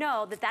 Nobody would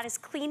know that that is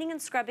cleaning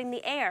and scrubbing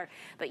the air,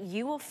 but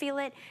you will feel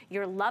it.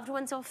 Your loved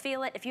ones will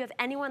feel it. If you have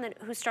anyone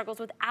who struggles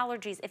with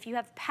allergies, if you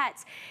have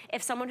pets,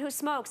 if someone who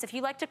smokes, if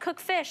you like to cook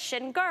fish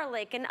and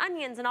garlic and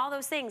onions and all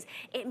those things,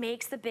 it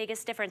makes the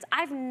biggest difference.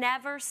 I've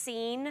never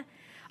seen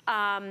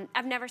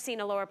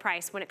a lower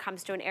price when it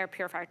comes to an air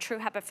purifier, true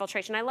HEPA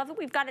filtration. I love that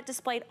we've got it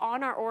displayed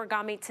on our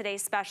Origami Today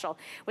Special.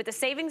 With the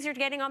savings you're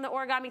getting on the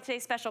Origami Today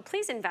Special,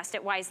 please invest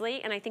it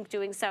wisely, and I think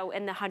doing so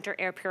in the Hunter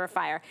air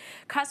purifier.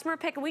 Customer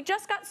pick, we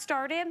just got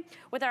started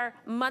with our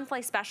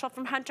monthly special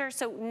from Hunter,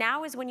 so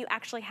now is when you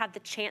actually have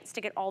the chance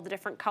to get all the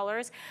different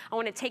colors. I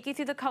want to take you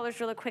through the colors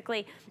really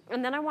quickly,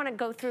 and then I want to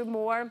go through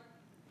more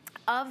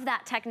of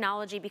that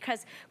technology,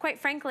 because quite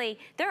frankly,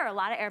 there are a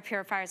lot of air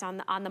purifiers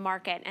on the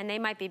market, and they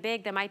might be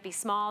big, they might be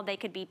small, they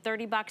could be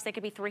 30 bucks, they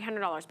could be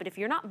 $300. But if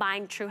you're not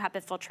buying true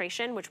HEPA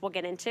filtration, which we'll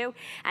get into,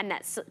 and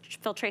that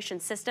filtration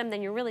system,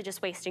 then you're really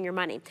just wasting your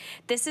money.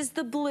 This is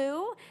the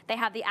blue. They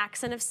have the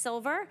accent of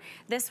silver.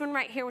 This one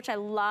right here, which I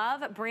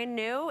love, brand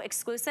new,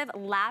 exclusive,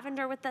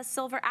 lavender with the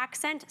silver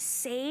accent,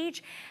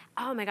 sage.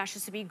 Oh my gosh,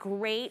 this would be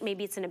great.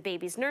 Maybe it's in a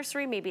baby's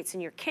nursery, maybe it's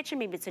in your kitchen,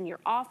 maybe it's in your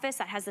office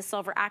that has the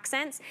silver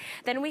accents.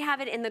 Then we have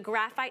it in the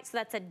graphite, so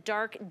that's a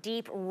dark,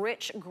 deep,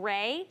 rich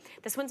gray.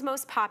 This one's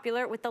most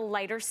popular with the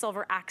lighter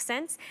silver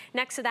accents.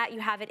 Next to that, you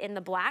have it in the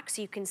black,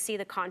 so you can see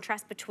the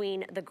contrast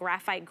between the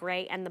graphite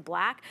gray and the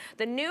black.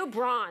 The new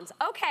bronze,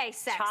 okay,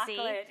 sexy.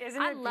 Chocolate,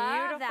 isn't it beautiful?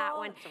 I love that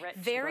one. It's rich,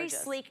 very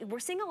gorgeous. sleek. We're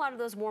seeing a lot of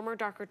those warmer,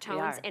 darker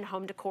tones in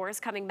home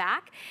decors coming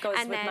back. Goes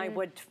with my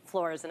wood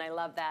floors, and I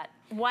love that.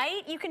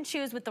 White, you can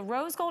choose with the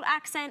rose gold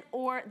accent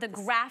or the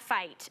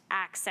graphite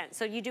accent.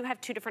 So you do have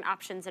two different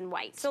options in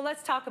white. So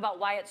let's talk about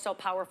why it's so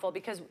powerful,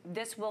 because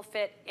this will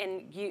fit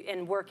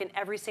and work in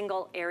every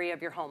single area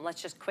of your home.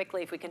 Let's just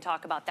quickly, if we can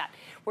talk about that.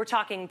 We're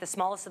talking the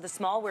smallest of the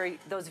small, where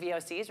those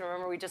VOCs,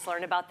 remember we just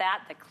learned about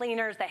that, the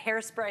cleaners, the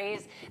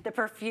hairsprays, the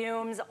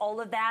perfumes,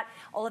 all of that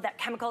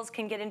chemicals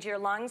can get into your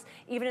lungs.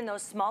 Even in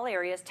those small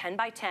areas, 10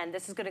 by 10,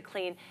 this is gonna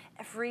clean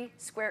every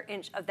square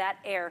inch of that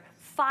air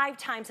 5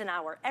 times an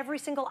hour, every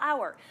single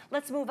hour.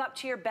 Let's move up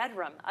to your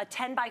bedroom, a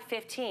 10 by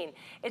 15.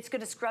 It's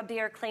gonna scrub the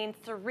air clean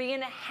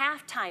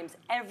 3.5 times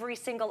every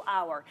single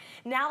hour.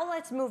 Now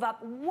let's move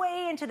up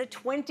way into the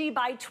 20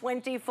 by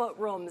 20 foot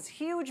rooms,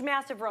 huge,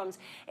 massive rooms.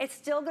 It's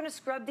still gonna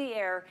scrub the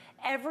air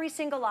every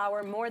single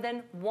hour more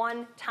than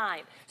 1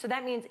 time. So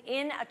that means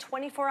in a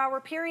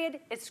 24-hour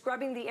period, it's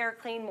scrubbing the air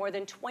clean more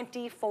than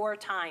 24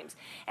 times.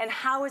 And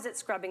how is it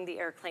scrubbing the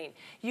air clean?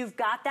 You've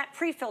got that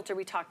pre-filter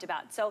we talked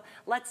about. So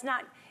let's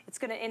not, it's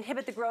gonna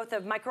inhibit the growth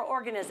of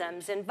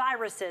microorganisms and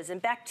viruses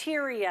and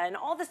bacteria and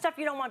all the stuff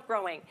you don't want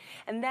growing.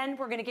 And then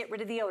we're gonna get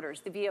rid of the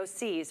odors, the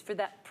VOCs for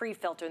that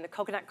pre-filter and the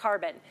coconut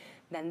carbon.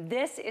 Then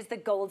this is the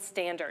gold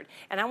standard.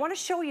 And I wanna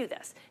show you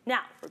this.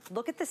 Now,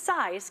 look at the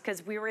size,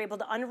 because we were able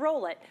to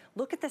unroll it.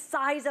 Look at the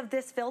size of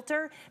this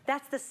filter.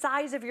 That's the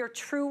size of your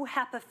true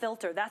HEPA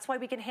filter. That's why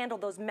we can handle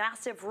those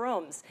massive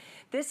rooms.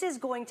 This is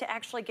going to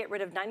actually get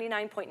rid of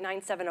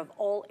 99.97 of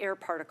all air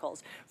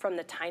particles, from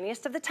the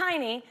tiniest of the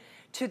tiny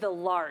to the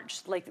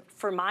large. Like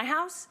for my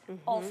house,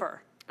 all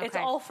fur. Okay. It's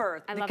all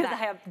fur, because I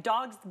have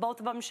dogs, both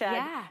of them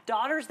shed,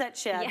 daughters that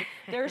shed.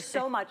 There's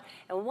so much.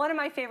 And one of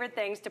my favorite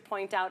things to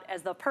point out,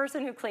 as the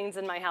person who cleans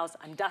in my house,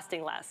 I'm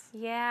dusting less.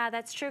 Yeah,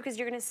 that's true, because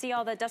you're gonna see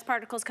all the dust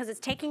particles, because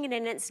it's taking it in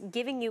and it's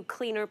giving you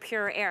cleaner,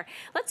 pure air.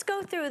 Let's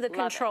go through the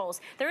controls.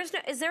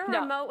 Is there a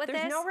remote with this?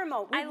 There's no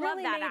remote. I love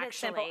that,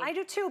 actually. I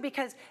do too,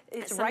 because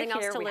it's right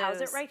here. We house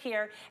it right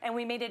here, and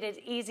we made it as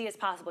easy as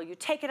possible. You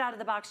take it out of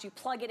the box, you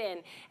plug it in,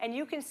 and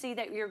you can see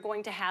that you're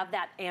going to have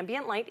that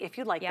ambient light if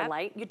you like the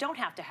light. You don't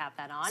have have to have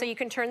that on. So you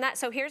can turn that,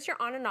 so here's your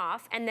on and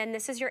off, and then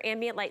this is your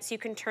ambient light, so you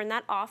can turn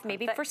that off,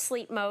 maybe for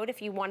sleep mode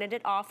if you wanted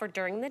it off or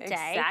during the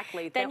day.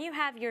 Exactly. Then you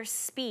have your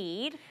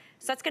speed,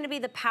 so that's gonna be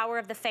the power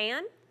of the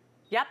fan.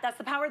 Yep, that's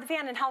the power of the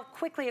fan and how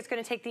quickly it's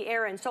gonna take the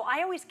air in. So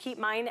I always keep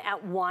mine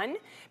at 1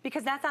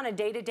 because that's on a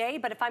day-to-day,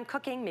 but if I'm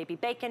cooking, maybe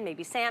bacon,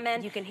 maybe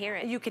salmon. You can hear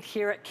it. You could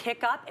hear it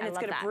kick up and it's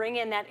gonna bring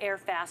in that air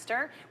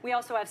faster. We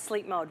also have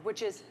sleep mode,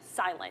 which is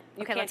silent.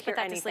 You can't let's hear put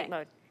that anything. to sleep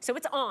mode. So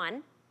it's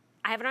on.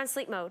 I have it on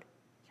sleep mode.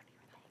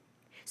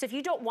 So if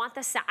you don't want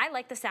the sound, I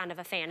like the sound of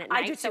a fan at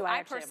night. I do too. So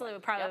I personally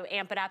would probably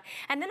amp it up.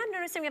 And then I'm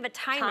noticing we have a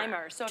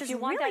timer. So if you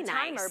want that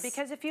timer,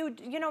 because if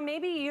you know,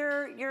 maybe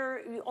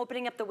you're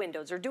opening up the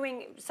windows or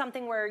doing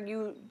something where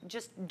you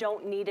just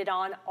don't need it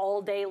on all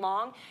day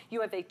long,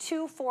 you have a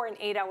 2, 4, and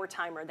 8 hour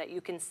timer that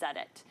you can set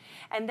it.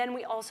 And then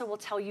we also will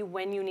tell you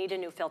when you need a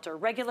new filter.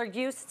 Regular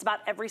use, it's about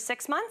every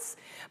 6 months,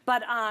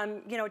 but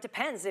you know, it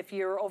depends if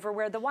you're over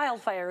where the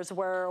wildfires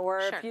were,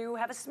 or if you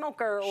have a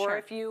smoker, or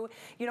if you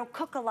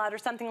cook a lot or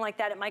something like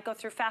that. It might go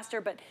through faster,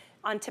 but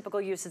on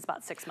typical use, it's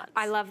about 6 months.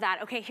 I love that.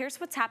 Okay, here's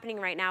what's happening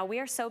right now. We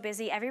are so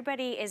busy.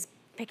 Everybody is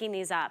picking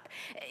these up.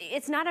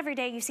 It's not every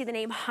day you see the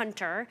name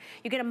Hunter.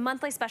 You get a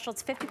monthly special.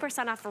 It's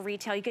 50% off for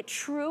retail. You get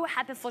true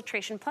HEPA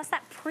filtration, plus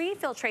that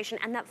pre-filtration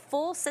and that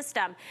full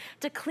system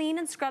to clean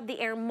and scrub the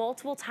air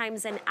multiple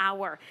times an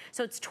hour.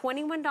 So it's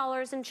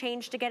 $21 and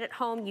change to get it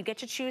home. You get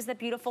to choose the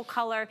beautiful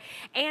color,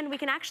 and we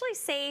can actually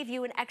save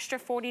you an extra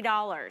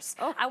 $40.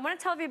 I want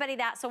to tell everybody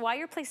that. So while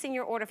you're placing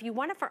your order, if you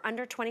want it for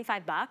under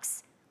 25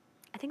 bucks,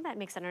 I think that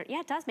makes it, yeah,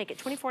 it does make it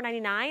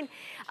 $24.99.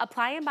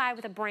 Apply and buy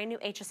with a brand new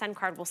HSN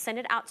card. We'll send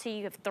it out to you.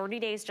 You have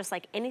 30 days, just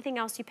like anything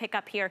else you pick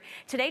up here.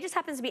 Today just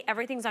happens to be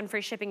everything's on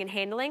free shipping and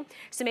handling.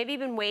 So maybe you've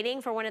been waiting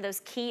for one of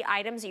those key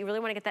items that you really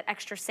want to get that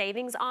extra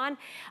savings on.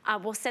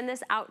 We'll send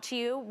this out to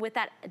you with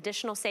that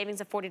additional savings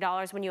of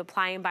 $40 when you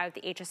apply and buy with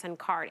the HSN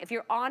card. If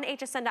you're on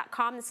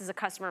hsn.com, this is a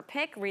customer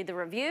pick. Read the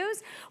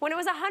reviews. When it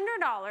was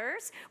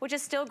 $100, which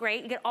is still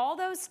great, you get all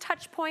those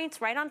touch points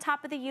right on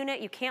top of the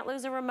unit. You can't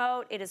lose a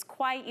remote. It is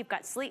quiet. You've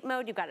got sleep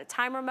mode, you've got a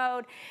timer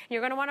mode.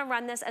 You're gonna wanna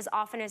run this as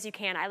often as you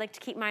can. I like to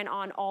keep mine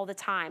on all the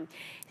time.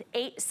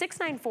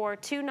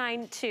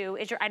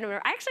 694-292 is your item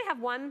number. I actually have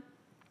one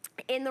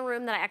in the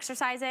room that I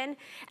exercise in,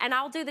 and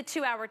I'll do the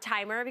 2-hour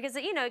timer because,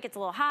 you know, it gets a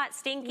little hot,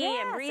 stinky,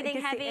 and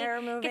breathing heavy.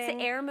 Gets the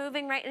air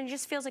moving, right? And it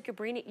just feels like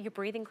you're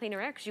breathing cleaner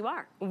air, because you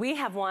are. We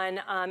have one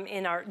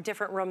in our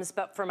different rooms,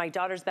 but for my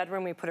daughter's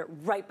bedroom, we put it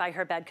right by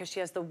her bed because she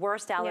has the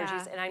worst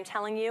allergies, and I'm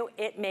telling you,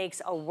 it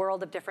makes a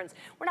world of difference.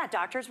 We're not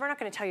doctors. We're not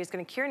going to tell you it's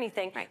going to cure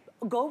anything.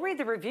 Go read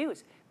the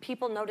reviews.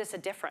 People notice a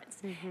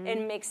difference.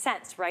 It makes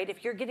sense, right?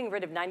 If you're getting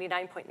rid of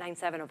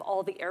 99.97 of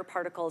all the air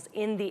particles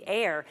in the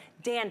air,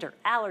 dander,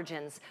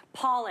 allergens,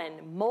 pollen,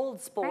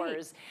 mold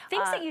spores.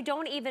 Things that you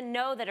don't even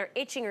know that are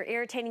itching or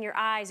irritating your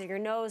eyes or your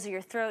nose or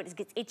your throat, it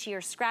gets itchy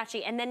or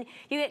scratchy, and then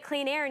you get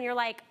clean air and you're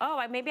like,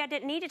 oh, maybe I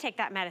didn't need to take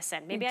that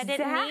medicine. Maybe I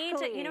didn't need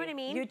to, you know what I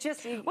mean? What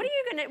are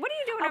you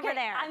doing over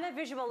there? I'm a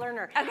visual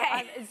learner.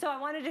 Okay. So I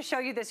wanted to show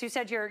you this. You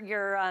said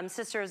your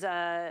sister's,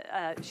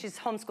 she's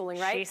homeschooling,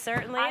 right? She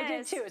certainly is. I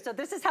did too. So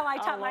this is how I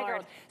taught my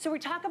girls. So we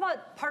talk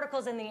about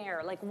particles in the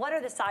air, like what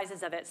are the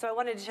sizes of it? So I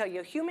wanted to show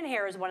you, human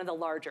hair is one of the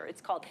larger. It's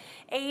called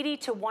 80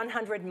 to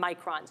 100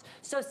 microns.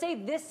 So say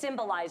this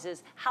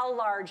symbolizes how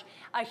large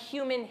a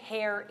human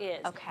hair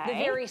is. Okay. The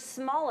very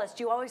smallest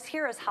you always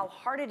hear is how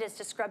hard it is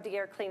to scrub the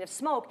air clean of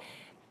smoke.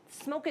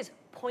 Smoke is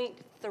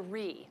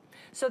 0.3.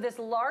 So this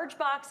large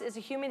box is a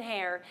human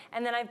hair,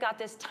 and then I've got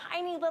this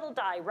tiny little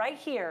die right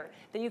here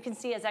that you can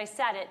see as I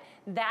set it.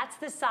 That's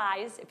the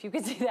size, if you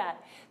can see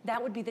that.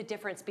 That would be the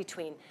difference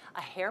between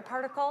a hair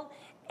particle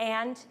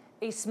and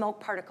a smoke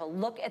particle.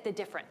 Look at the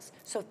difference.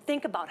 So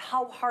think about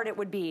how hard it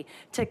would be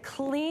to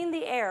clean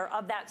the air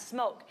of that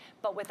smoke.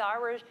 But with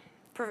our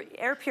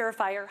air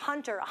purifier,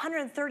 Hunter,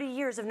 130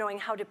 years of knowing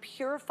how to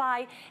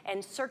purify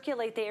and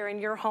circulate the air in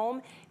your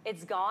home,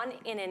 it's gone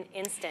in an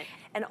instant.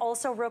 And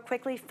also, real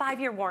quickly,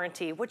 5-year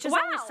warranty, which is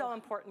always so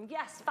important.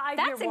 Yes,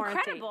 5-year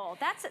warranty.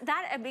 That's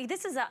incredible. I mean,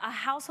 this is a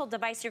household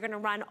device you're gonna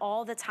run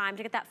all the time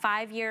to get that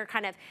 5-year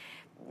kind of,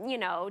 you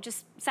know,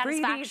 just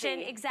satisfaction.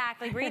 Breathe easy.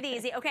 Exactly, breathe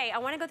easy. Okay, I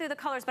wanna go through the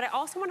colors, but I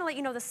also wanna let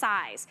you know the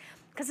size,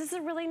 because this is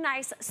a really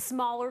nice,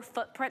 smaller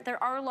footprint.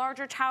 There are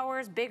larger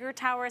towers, bigger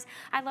towers.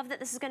 I love that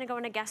this is gonna go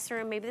in a guest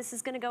room. Maybe this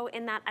is gonna go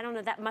in that, I don't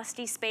know, that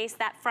musty space,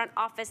 that front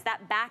office,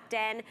 that back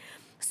den.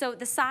 So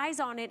the size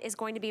on it is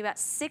going to be about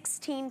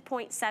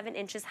 16.7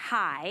 inches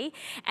high,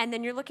 and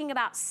then you're looking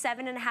about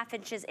 7.5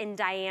 inches in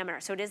diameter.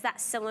 So it is that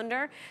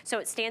cylinder, so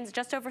it stands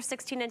just over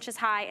 16 inches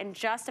high and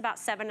just about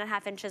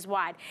 7.5 inches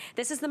wide.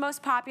 This is the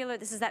most popular.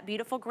 This is that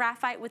beautiful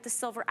graphite with the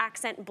silver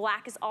accent.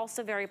 Black is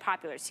also very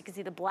popular. So you can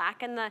see the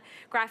black and the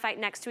graphite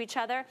next to each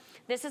other.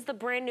 This is the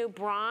brand new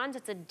bronze.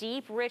 It's a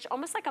deep, rich,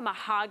 almost like a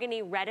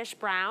mahogany reddish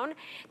brown.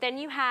 Then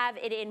you have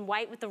it in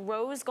white with the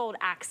rose gold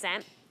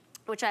accent.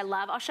 which I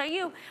love. I'll show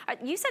you.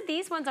 You said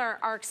these ones are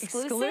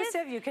exclusive?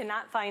 Exclusive, you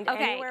cannot find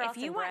anywhere else.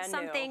 If you want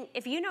something,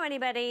 if you know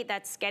anybody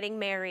that's getting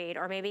married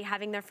or maybe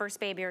having their first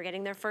baby or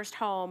getting their first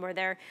home or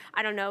they're,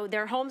 I don't know,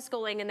 they're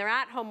homeschooling and they're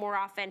at home more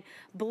often,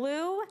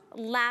 blue,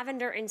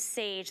 lavender, and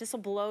sage, this will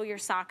blow your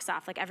socks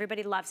off. Like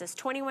everybody loves this.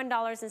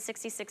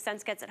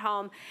 $21.66 gets it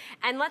home.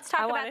 And let's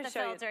talk about the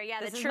filter.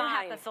 Yeah, the True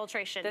HEPA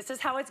filtration. This is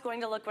how it's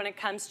going to look when it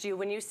comes to you.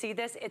 When you see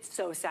this, it's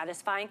so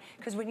satisfying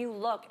because when you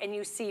look and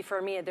you see,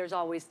 for me, there's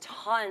always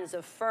tons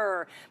of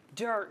fur,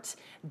 dirt,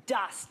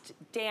 dust,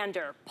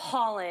 dander,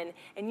 pollen,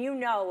 and you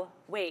know,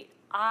 wait,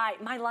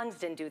 my lungs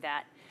didn't do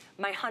that.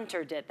 My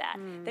hunter did that.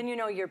 Then you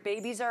know your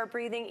babies are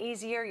breathing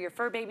easier, your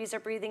fur babies are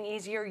breathing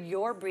easier,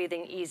 you're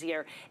breathing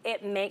easier.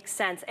 It makes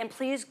sense. And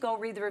please go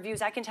read the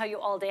reviews. I can tell you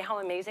all day how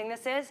amazing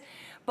this is,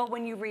 but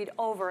when you read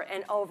over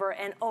and over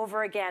and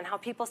over again how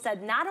people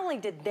said not only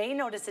did they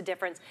notice a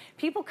difference,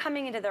 people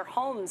coming into their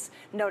homes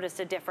noticed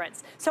a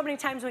difference. So many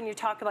times when you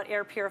talk about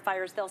air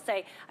purifiers, they'll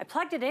say, I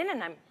plugged it in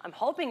and I'm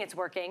hoping it's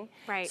working.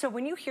 Right. So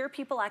when you hear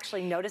people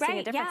actually noticing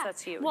a difference,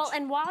 that's huge. Well,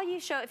 and while you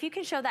show, if you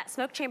can show that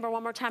smoke chamber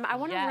one more time, I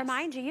want to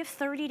remind you, you have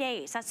 30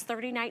 days. That's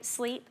 30 nights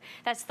sleep.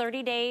 That's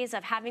 30 days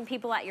of having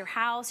people at your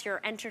house. You're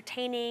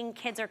entertaining.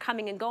 Kids are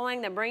coming and going.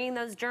 They're bringing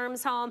those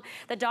germs home.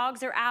 The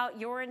dogs are out.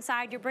 You're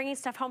inside. You're bringing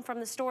stuff home from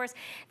the stores.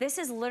 This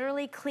is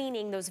literally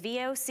cleaning those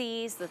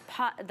VOCs,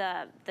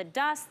 the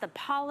dust, the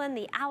pollen,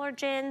 the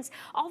allergens,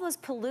 all those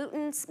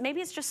pollutants. Maybe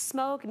it's just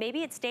smoke.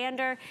 Maybe it's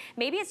dander.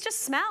 Maybe it's just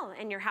smell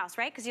in your house,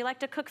 right? Because you like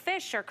to cook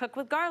fish or cook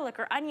with garlic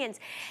or onions.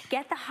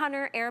 Get the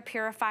Hunter Air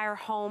Purifier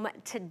home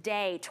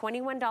today.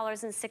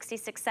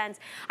 $21.66.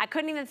 I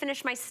couldn't even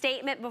finish my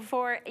statement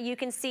before you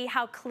can see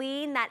how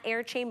clean that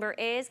air chamber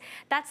is.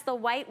 That's the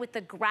white with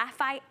the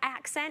graphite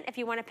accent if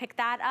you want to pick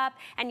that up.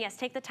 And yes,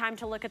 take the time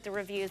to look at the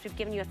reviews. We've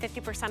given you a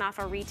 50% off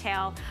a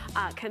retail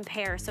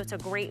compare, so it's a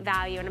great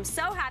value. And I'm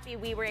so happy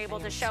we were able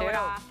to show it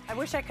off. I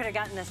wish I could have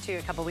gotten this to you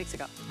a couple weeks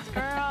ago.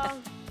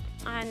 Girl.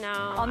 I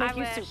know. I'll make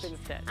you soup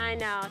instead. I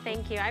know.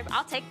 Thank you.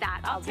 I'll take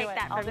that. I'll take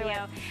that from you.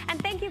 And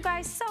thank you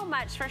guys so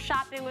much for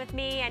shopping with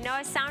me. I know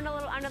I sound a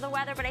little under the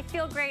weather, but I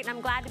feel great, and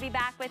I'm glad to be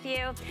back with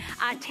you.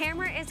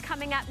 Tamara is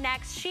coming up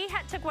next. She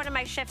took one of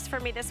my shifts for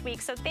me this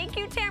week, so thank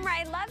you, Tamara.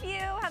 I love you.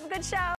 Have a good show.